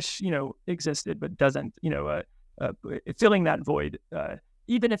you wish existed but doesn't, filling that void,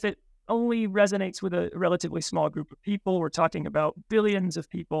 even if it only resonates with a relatively small group of people. We're talking about billions of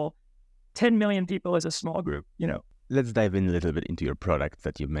people. 10 million people is a small group. Let's dive in a little bit into your products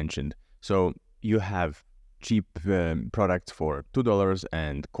that you mentioned. So you have cheap products for $2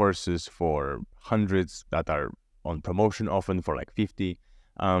 and courses for hundreds that are on promotion often for like 50.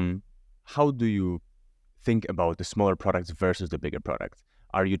 How do you think about the smaller products versus the bigger products?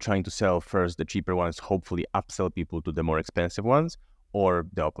 Are you trying to sell first the cheaper ones, hopefully upsell people to the more expensive ones, or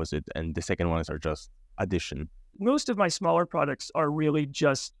the opposite, and the second ones are just addition? Most of my smaller products are really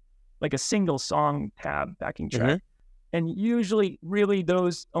just like a single song tab backing track. And usually really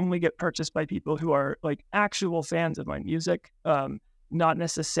those only get purchased by people who are like actual fans of my music, not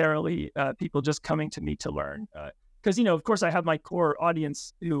necessarily people just coming to me to learn. Because, of course, I have my core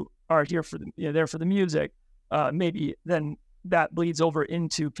audience who are here for there for the music. Maybe then that bleeds over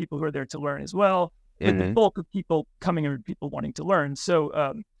into people who are there to learn as well. But the bulk of people coming are people wanting to learn.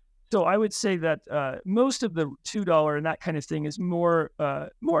 So so I would say that most of the $2 and that kind of thing is more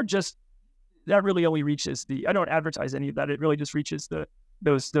just, that really only reaches I don't advertise any of that. It really just reaches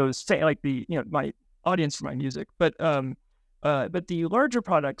my audience for my music. But the larger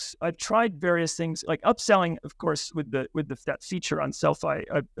products, I've tried various things like upselling, of course, with that feature on Selfie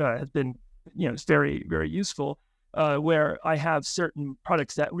has been, it's very, very useful, where I have certain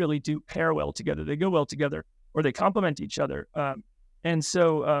products that really do pair well together. They go well together or they complement each other. And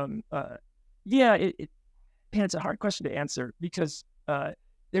so, it's a hard question to answer because,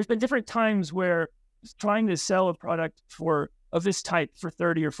 there's been different times where trying to sell a product of this type for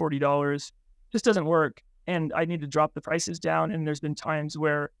 $30 or $40 just doesn't work. And I need to drop the prices down. And there's been times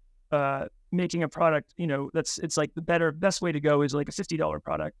where making a product, it's like the best way to go is like a $50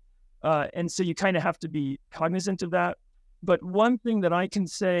 product. And so you kind of have to be cognizant of that. But one thing that I can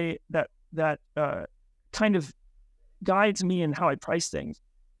say that kind of guides me in how I price things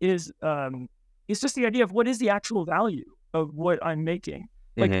is just the idea of what is the actual value of what I'm making.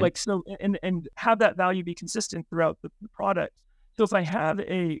 So and have that value be consistent throughout the product. So if I have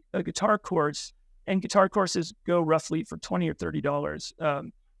a guitar course, and guitar courses go roughly for $20 or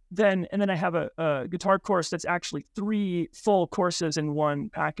 $30, then I have a guitar course that's actually 3 full courses in one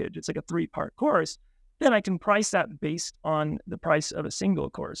package. It's like a 3-part course. Then I can price that based on the price of a single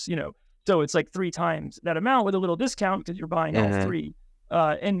course. So it's like 3 times that amount with a little discount because you're buying all 3.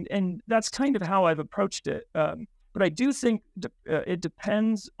 And that's kind of how I've approached it. But I do think it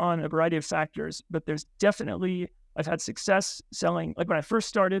depends on a variety of factors. But there's definitely, I've had success selling, like when I first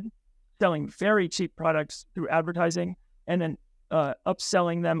started, selling very cheap products through advertising, and then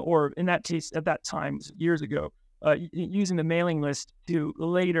upselling them, or in that case, at that time, years ago, using the mailing list to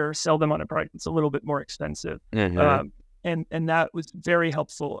later sell them on a product that's a little bit more expensive. And that was very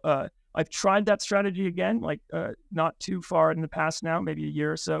helpful. I've tried that strategy again, like not too far in the past now, maybe a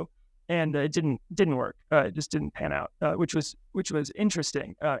year or so, and it didn't work. It just didn't pan out, which was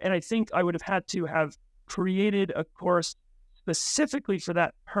interesting. And I think I would have had to have created a course specifically for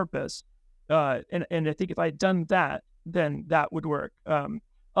that purpose. And I think if I had done that, then that would work.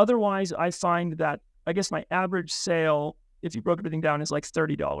 Otherwise, I find that, I guess my average sale, if you broke everything down, is like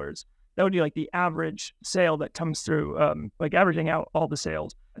 $30. That would be like the average sale that comes through, like averaging out all the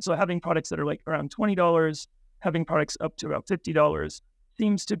sales. And so having products that are like around $20, having products up to about $50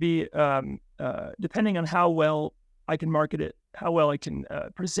 seems to be, depending on how well I can market it, how well I can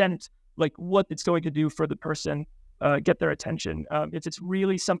present like what it's going to do for the person, get their attention. If it's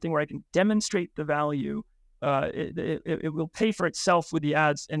really something where I can demonstrate the value, it will pay for itself with the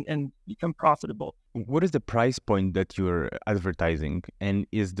ads and become profitable. What is the price point that you're advertising, and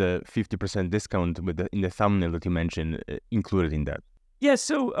is the 50% discount in the thumbnail that you mentioned included in that? Yeah,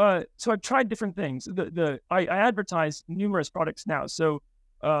 so I've tried different things. I advertise numerous products now, so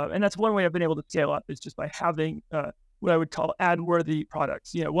and that's one way I've been able to scale up, is just by having what I would call ad-worthy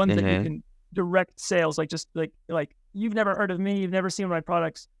products. Ones that you can direct sales, like you've never heard of me, you've never seen my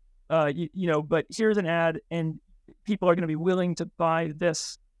products, but here's an ad, and people are going to be willing to buy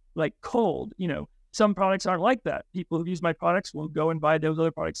this like cold. Some products aren't like that. People who use my products will go and buy those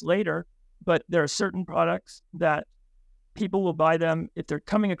other products later, but there are certain products that people will buy them if they're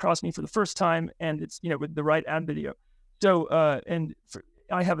coming across me for the first time, and it's with the right ad video. So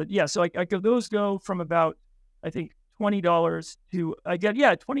those go from about, I think, $20 to, I get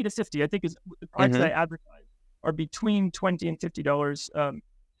 $20 to $50. I think is the products that I advertise are between $20 and $50.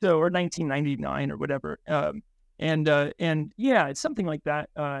 Or $19.99 or whatever. It's something like that.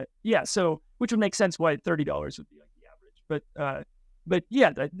 So which would make sense why $30 would be like the average. But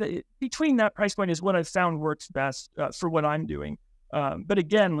between that price point is what I've found works best for what I'm doing. But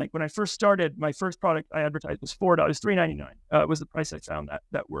again, like when I first started, my first product I advertised was $4, $3.99 was the price I found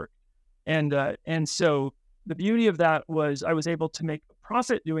that worked. And so the beauty of that was I was able to make a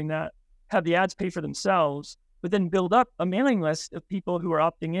profit doing that, have the ads pay for themselves, but then build up a mailing list of people who are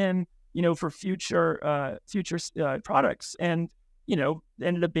opting in, for future products. And,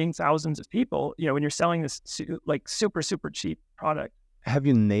 ended up being thousands of people, when you're selling this like super, super cheap product. Have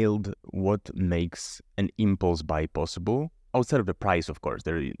you nailed what makes an impulse buy possible? Outside of the price, of course,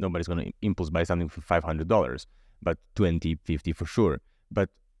 nobody's going to impulse buy something for $500, but $20, $50 for sure. But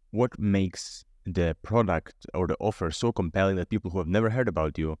what makes the product or the offer so compelling that people who have never heard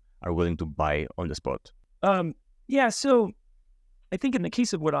about you are willing to buy on the spot? So I think in the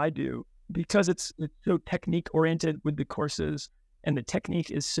case of what I do, because it's so technique oriented with the courses, and the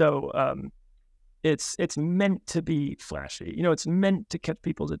technique is so it's meant to be flashy. It's meant to catch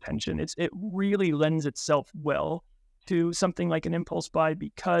people's attention. It really lends itself well to something like an impulse buy,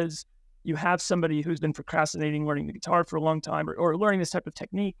 because you have somebody who's been procrastinating learning the guitar for a long time, or learning this type of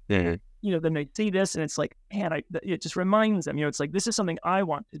technique. Then they see this, and it's like, man, it just reminds them. It's like, this is something I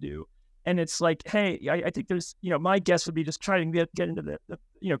want to do. And it's like, hey, I think there's, my guess would be just trying to get into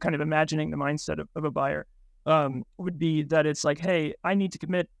the kind of imagining the mindset of a buyer, would be that it's like, hey, I need to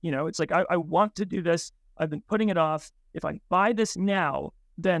commit. It's like, I want to do this. I've been putting it off. If I buy this now,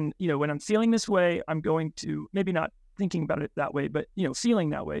 then, when I'm feeling this way, I'm going to, maybe not thinking about it that way, but,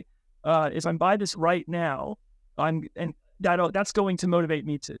 feeling that way. If I buy this right now, that's going to motivate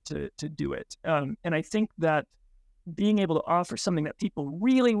me to do it. And I think that being able to offer something that people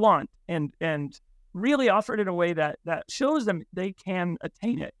really want and really offer it in a way that shows them they can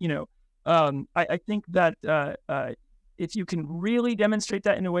attain it. I think that if you can really demonstrate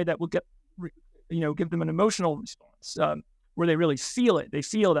that in a way that will give them an emotional response, where they really feel it. They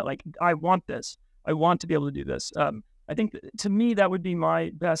feel that, like, I want this. I want to be able to do this. I think to me that would be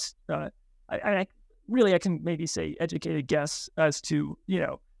my best. I can maybe say educated guess as to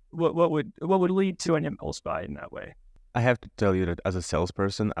what would lead to an impulse buy in that way. I have to tell you that as a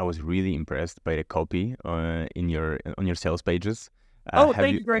salesperson, I was really impressed by the copy on your sales pages. Oh,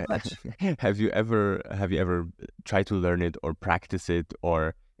 thank you very much. Have you ever tried to learn it or practice it,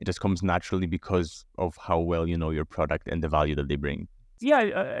 or it just comes naturally because of how well you know your product and the value that they bring?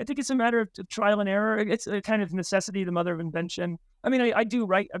 Yeah, I think it's a matter of trial and error. It's a kind of necessity, the mother of invention. I mean, I do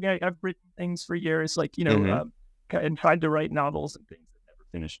write. I mean, I've written things for years, like, Mm-hmm. and tried to write novels and things that never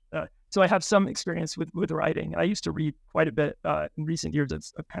finished. So I have some experience with writing. I used to read quite a bit in recent years.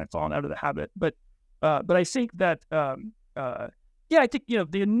 I've kind of fallen out of the habit, but I think that yeah, I think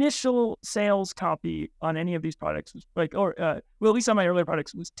the initial sales copy on any of these products was like, well, at least on my earlier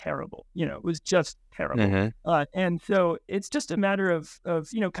products, was terrible. It was just terrible. Mm-hmm. And so it's just a matter of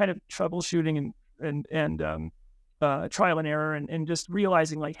kind of troubleshooting and trial and error, and just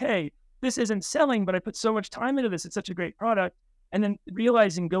realizing, like, hey, this isn't selling, but I put so much time into this. It's such a great product. And then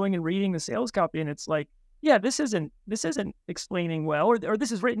realizing, going and reading the sales copy, and it's like, yeah, this isn't explaining well, or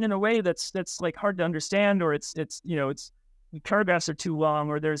this is written in a way that's like hard to understand, or it's the paragraphs are too long,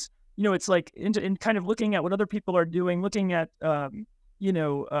 or there's it's like in kind of looking at what other people are doing, looking at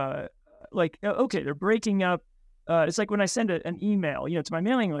like, okay, they're breaking up. It's like when I send an email, to my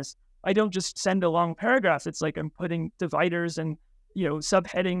mailing list, I don't just send a long paragraph. It's like I'm putting dividers and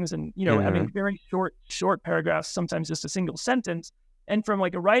subheadings, and having Mm-hmm. very short paragraphs, sometimes just a single sentence. And from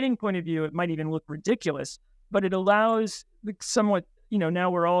like a writing point of view, it might even look ridiculous, but it allows somewhat. Now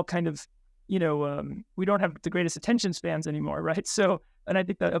we're all kind of we don't have the greatest attention spans anymore, right? So, and I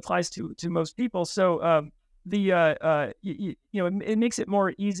think that applies to most people. So it makes it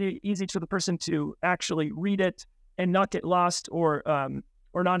more easy for the person to actually read it and not get lost, or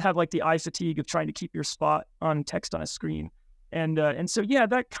not have like the eye fatigue of trying to keep your spot on text on a screen. And so, yeah,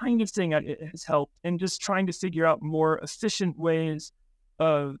 that kind of thing has helped, and just trying to figure out more efficient ways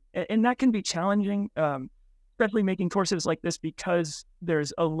of, and that can be challenging, especially making courses like this, because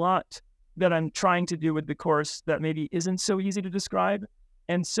there's a lot that I'm trying to do with the course that maybe isn't so easy to describe.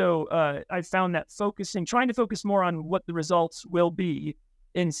 And so I found that trying to focus more on what the results will be,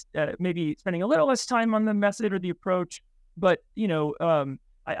 in maybe spending a little less time on the method or the approach. But,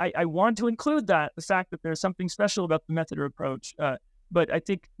 I want to include the fact that there's something special about the method or approach. But I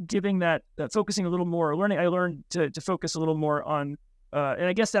think giving that, focusing a little more, I learned to focus a little more on, and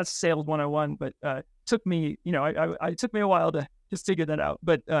I guess that's sales 101, but took me, I took me a while to just figure that out.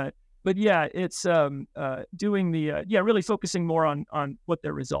 But yeah, it's doing really focusing more on what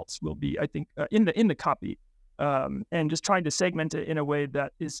their results will be, I think, in the copy, and just trying to segment it in a way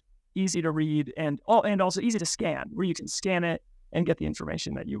that is easy to read, and also easy to scan, where you can scan it and get the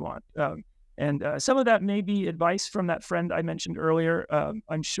information that you want. And some of that may be advice from that friend I mentioned earlier.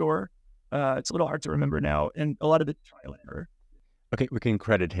 I'm sure it's a little hard to remember now, and a lot of it's trial and error. Okay, we can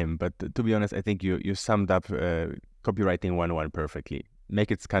credit him, but to be honest, I think you summed up copywriting 101 perfectly. Make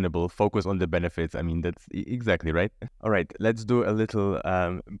it scannable, focus on the benefits. I mean, that's exactly right. All right, let's do a little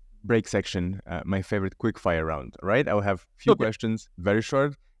break section, my favorite quick fire round. All right, I will have few Okay. questions, very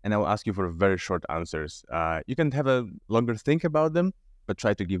short, and I will ask you for very short answers. You can have a longer think about them, but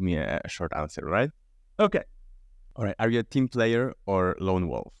try to give me a short answer, right? Okay. All right, are you a team player or lone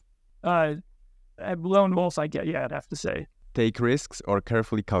wolf? Uh, Lone wolf, yeah, I'd have to say. Take risks or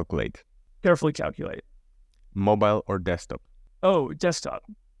carefully calculate? Carefully calculate. Mobile or desktop? Oh, desktop.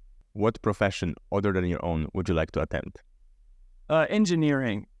 What profession other than your own would you like to attempt?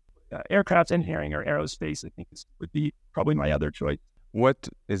 Engineering, aircraft engineering or aerospace, I think would be probably my other choice. What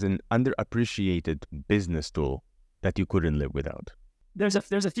is an underappreciated business tool that you couldn't live without? There's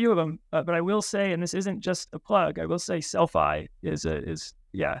a few of them, but I will say, and this isn't just a plug, I will say Selfie is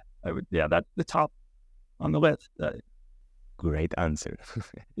that's the top on the list. Great answer.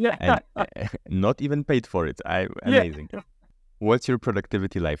 Yeah, And not even paid for it. yeah. Amazing. What's your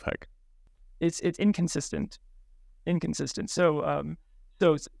productivity life hack? It's inconsistent. So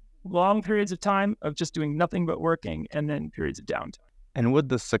it's long periods of time of just doing nothing but working, and then periods of downtime. And what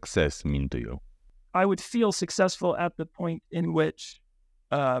does success mean to you? I would feel successful at the point in which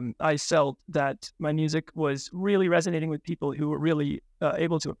I felt that my music was really resonating with people who were really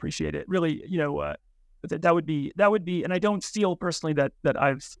able to appreciate it. Really, that would be, and I don't feel personally that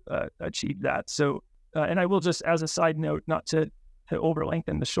I've achieved that. So, and I will just, as a side note, not to over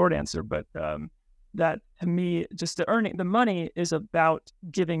lengthen the short answer, but that to me, just the money is about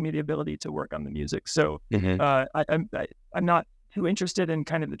giving me the ability to work on the music. So Hmm. I'm not too interested in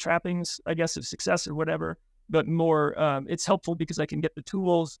kind of the trappings, I guess, of success or whatever, but more it's helpful because I can get the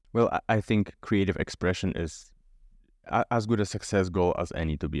tools. Well, I think creative expression is as good a success goal as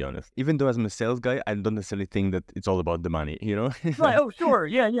any, to be honest. Even though as I'm a sales guy, I don't necessarily think that it's all about the money, you know? Right. Oh, sure.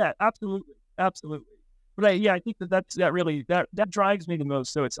 Yeah. Yeah. Absolutely. Absolutely. But I think that really that drives me the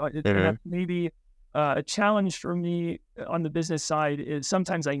most. So and Hmm. that maybe a challenge for me on the business side is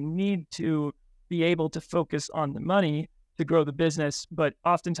sometimes I need to be able to focus on the money to grow the business, but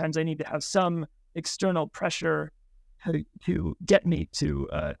oftentimes I need to have some external pressure to get me to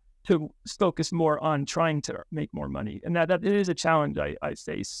focus more on trying to make more money, and that it is a challenge I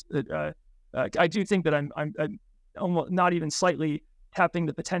face. I do think that I'm almost not even slightly tapping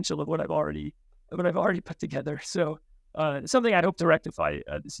the potential of what I've already put together. So something I hope to rectify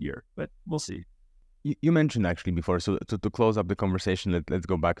this year, but we'll see. You mentioned actually before, so to close up the conversation, let's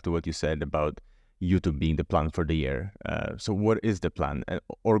go back to what you said about YouTube being the plan for the year. So what is the plan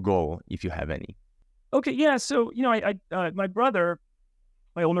or goal, if you have any? Okay, yeah. So my brother,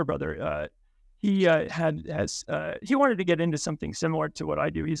 my older brother, he he wanted to get into something similar to what I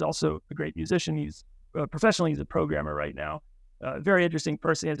do. He's also a great musician. He's professionally he's a programmer right now. Very interesting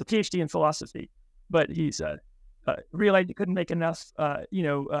person. He has a PhD in philosophy, but he's realized he couldn't make enough,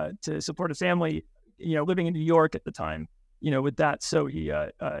 to support a family, living in New York at the time, with that. So he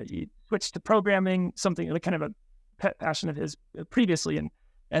switched to programming, something like kind of a pet passion of his previously,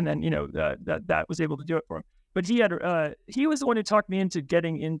 and then that was able to do it for him. But he was the one who talked me into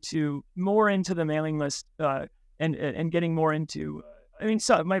getting more into the mailing list, and getting more into. I mean,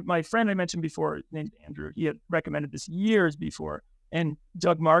 so my friend I mentioned before, named Andrew, he had recommended this years before, and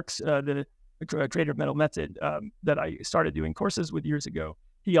Doug Marks, the creator of Metal Method, that I started doing courses with years ago,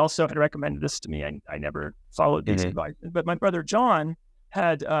 he also had recommended this to me. I never followed these Hmm. advice, but my brother John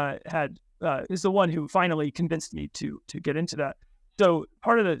is the one who finally convinced me to get into that. So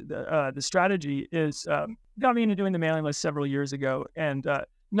part of the strategy is got me into doing the mailing list several years ago, and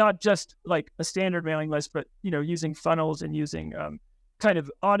not just like a standard mailing list, but using funnels and using kind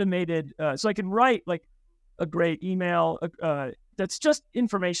of automated, so I can write like a great email that's just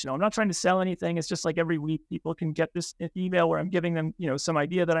informational. I'm not trying to sell anything. It's just like every week people can get this email where I'm giving them some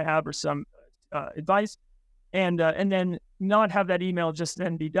idea that I have or some advice, and then not have that email just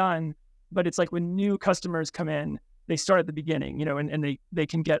then be done. But it's like when new customers come in, they start at the beginning, and they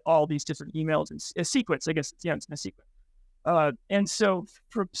can get all these different emails in a sequence. I guess it's in a sequence. And so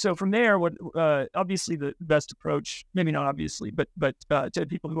from there, what obviously the best approach, maybe not obviously, but to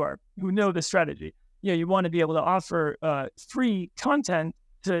people who know the strategy, you want to be able to offer free content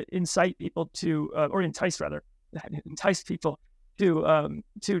to incite people to or entice rather entice people to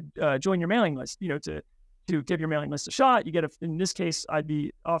join your mailing list. To give your mailing list a shot. You get in this case, I'd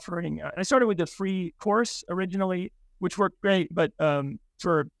be offering. I started with the free course originally, which worked great, but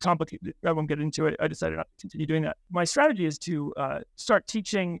for complicated, I won't get into it. I decided not to continue doing that. My strategy is to start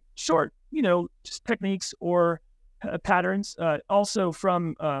teaching short, just techniques or patterns, also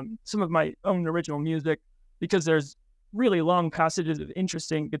from some of my own original music, because there's really long passages of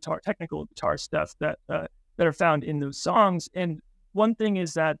interesting technical guitar stuff that are found in those songs. And one thing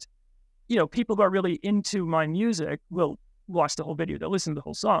is that people who are really into my music will watch the whole video. They'll listen to the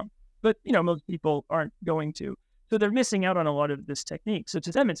whole song. But, most people aren't going to. So they're missing out on a lot of this technique. So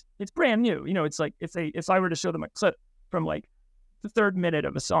to them, it's brand new. It's like if I were to show them a clip from like the third minute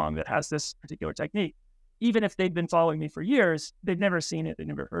of a song that has this particular technique, even if they've been following me for years, they've never seen it, they've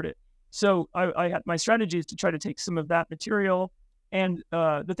never heard it. So I had my strategy is to try to take some of that material and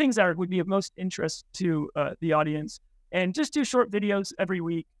the things that would be of most interest to the audience, and just do short videos every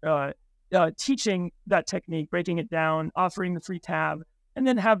week, teaching that technique, breaking it down, offering the free tab, and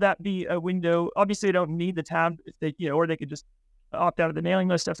then have that be a window. Obviously, they don't need the tab if they, or they could just opt out of the mailing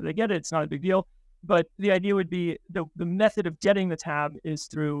list after they get it. It's not a big deal. But the idea would be the method of getting the tab is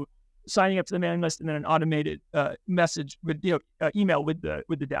through signing up to the mailing list and then an automated message with email with the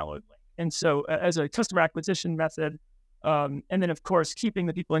download link. And so as a customer acquisition method, and then of course keeping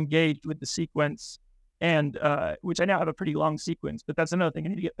the people engaged with the sequence, and which I now have a pretty long sequence. But that's another thing I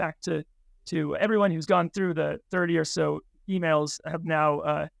need to get back to everyone who's gone through the 30 or so emails have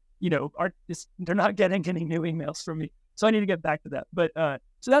now, they're not getting any new emails from me. So I need to get back to that. But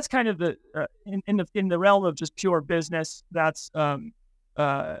so that's kind of the in the realm of just pure business. That's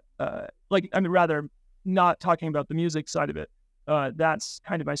rather not talking about the music side of it. That's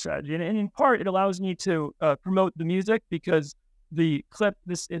kind of my strategy, and in part, it allows me to promote the music because the clip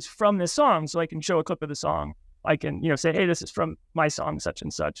this is from this song, so I can show a clip of the song. I can say, hey, this is from my song such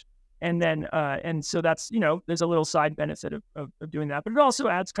and such, And then, and so that's, there's a little side benefit of doing that, but it also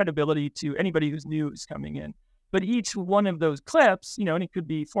adds credibility to anybody who's new who's coming in. But each one of those clips, and it could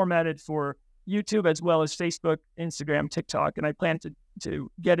be formatted for YouTube as well as Facebook, Instagram, TikTok, and I plan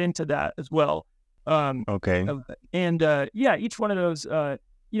to get into that as well. Okay. And each one of those,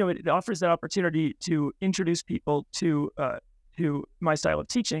 it offers that opportunity to introduce people to my style of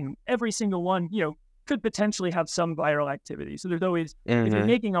teaching. Every single one, could potentially have some viral activity. So there's always, if you're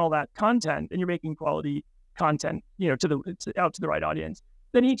making all that content and you're making quality content, out to the right audience,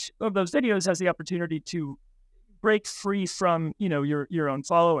 then each of those videos has the opportunity to break free from, your own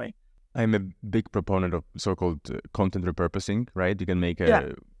following. I'm a big proponent of so-called content repurposing, right? You can make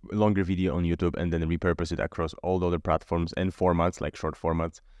a longer video on YouTube and then repurpose it across all the other platforms and formats, like short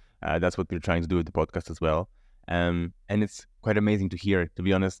formats. That's what we're trying to do with the podcast as well. And it's quite amazing to hear, to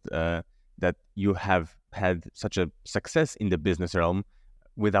be honest, that you have had such a success in the business realm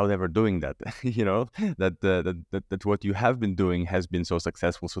without ever doing that. That what you have been doing has been so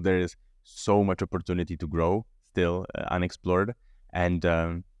successful. So there is so much opportunity to grow still unexplored. And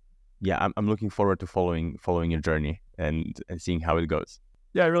I'm looking forward to following your journey and seeing how it goes.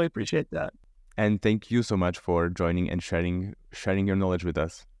 Yeah, I really appreciate that. And thank you so much for joining and sharing your knowledge with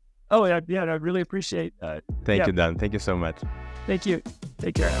us. Oh, yeah, I really appreciate that. Thank you, Dan. Thank you so much. Thank you.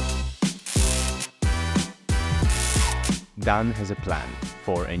 Take care now. Dan has a plan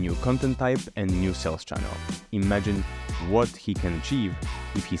for a new content type and new sales channel. Imagine what he can achieve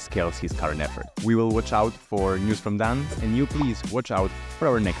if he scales his current effort. We will watch out for news from Dan, and you please watch out for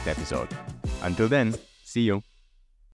our next episode. Until then, see you.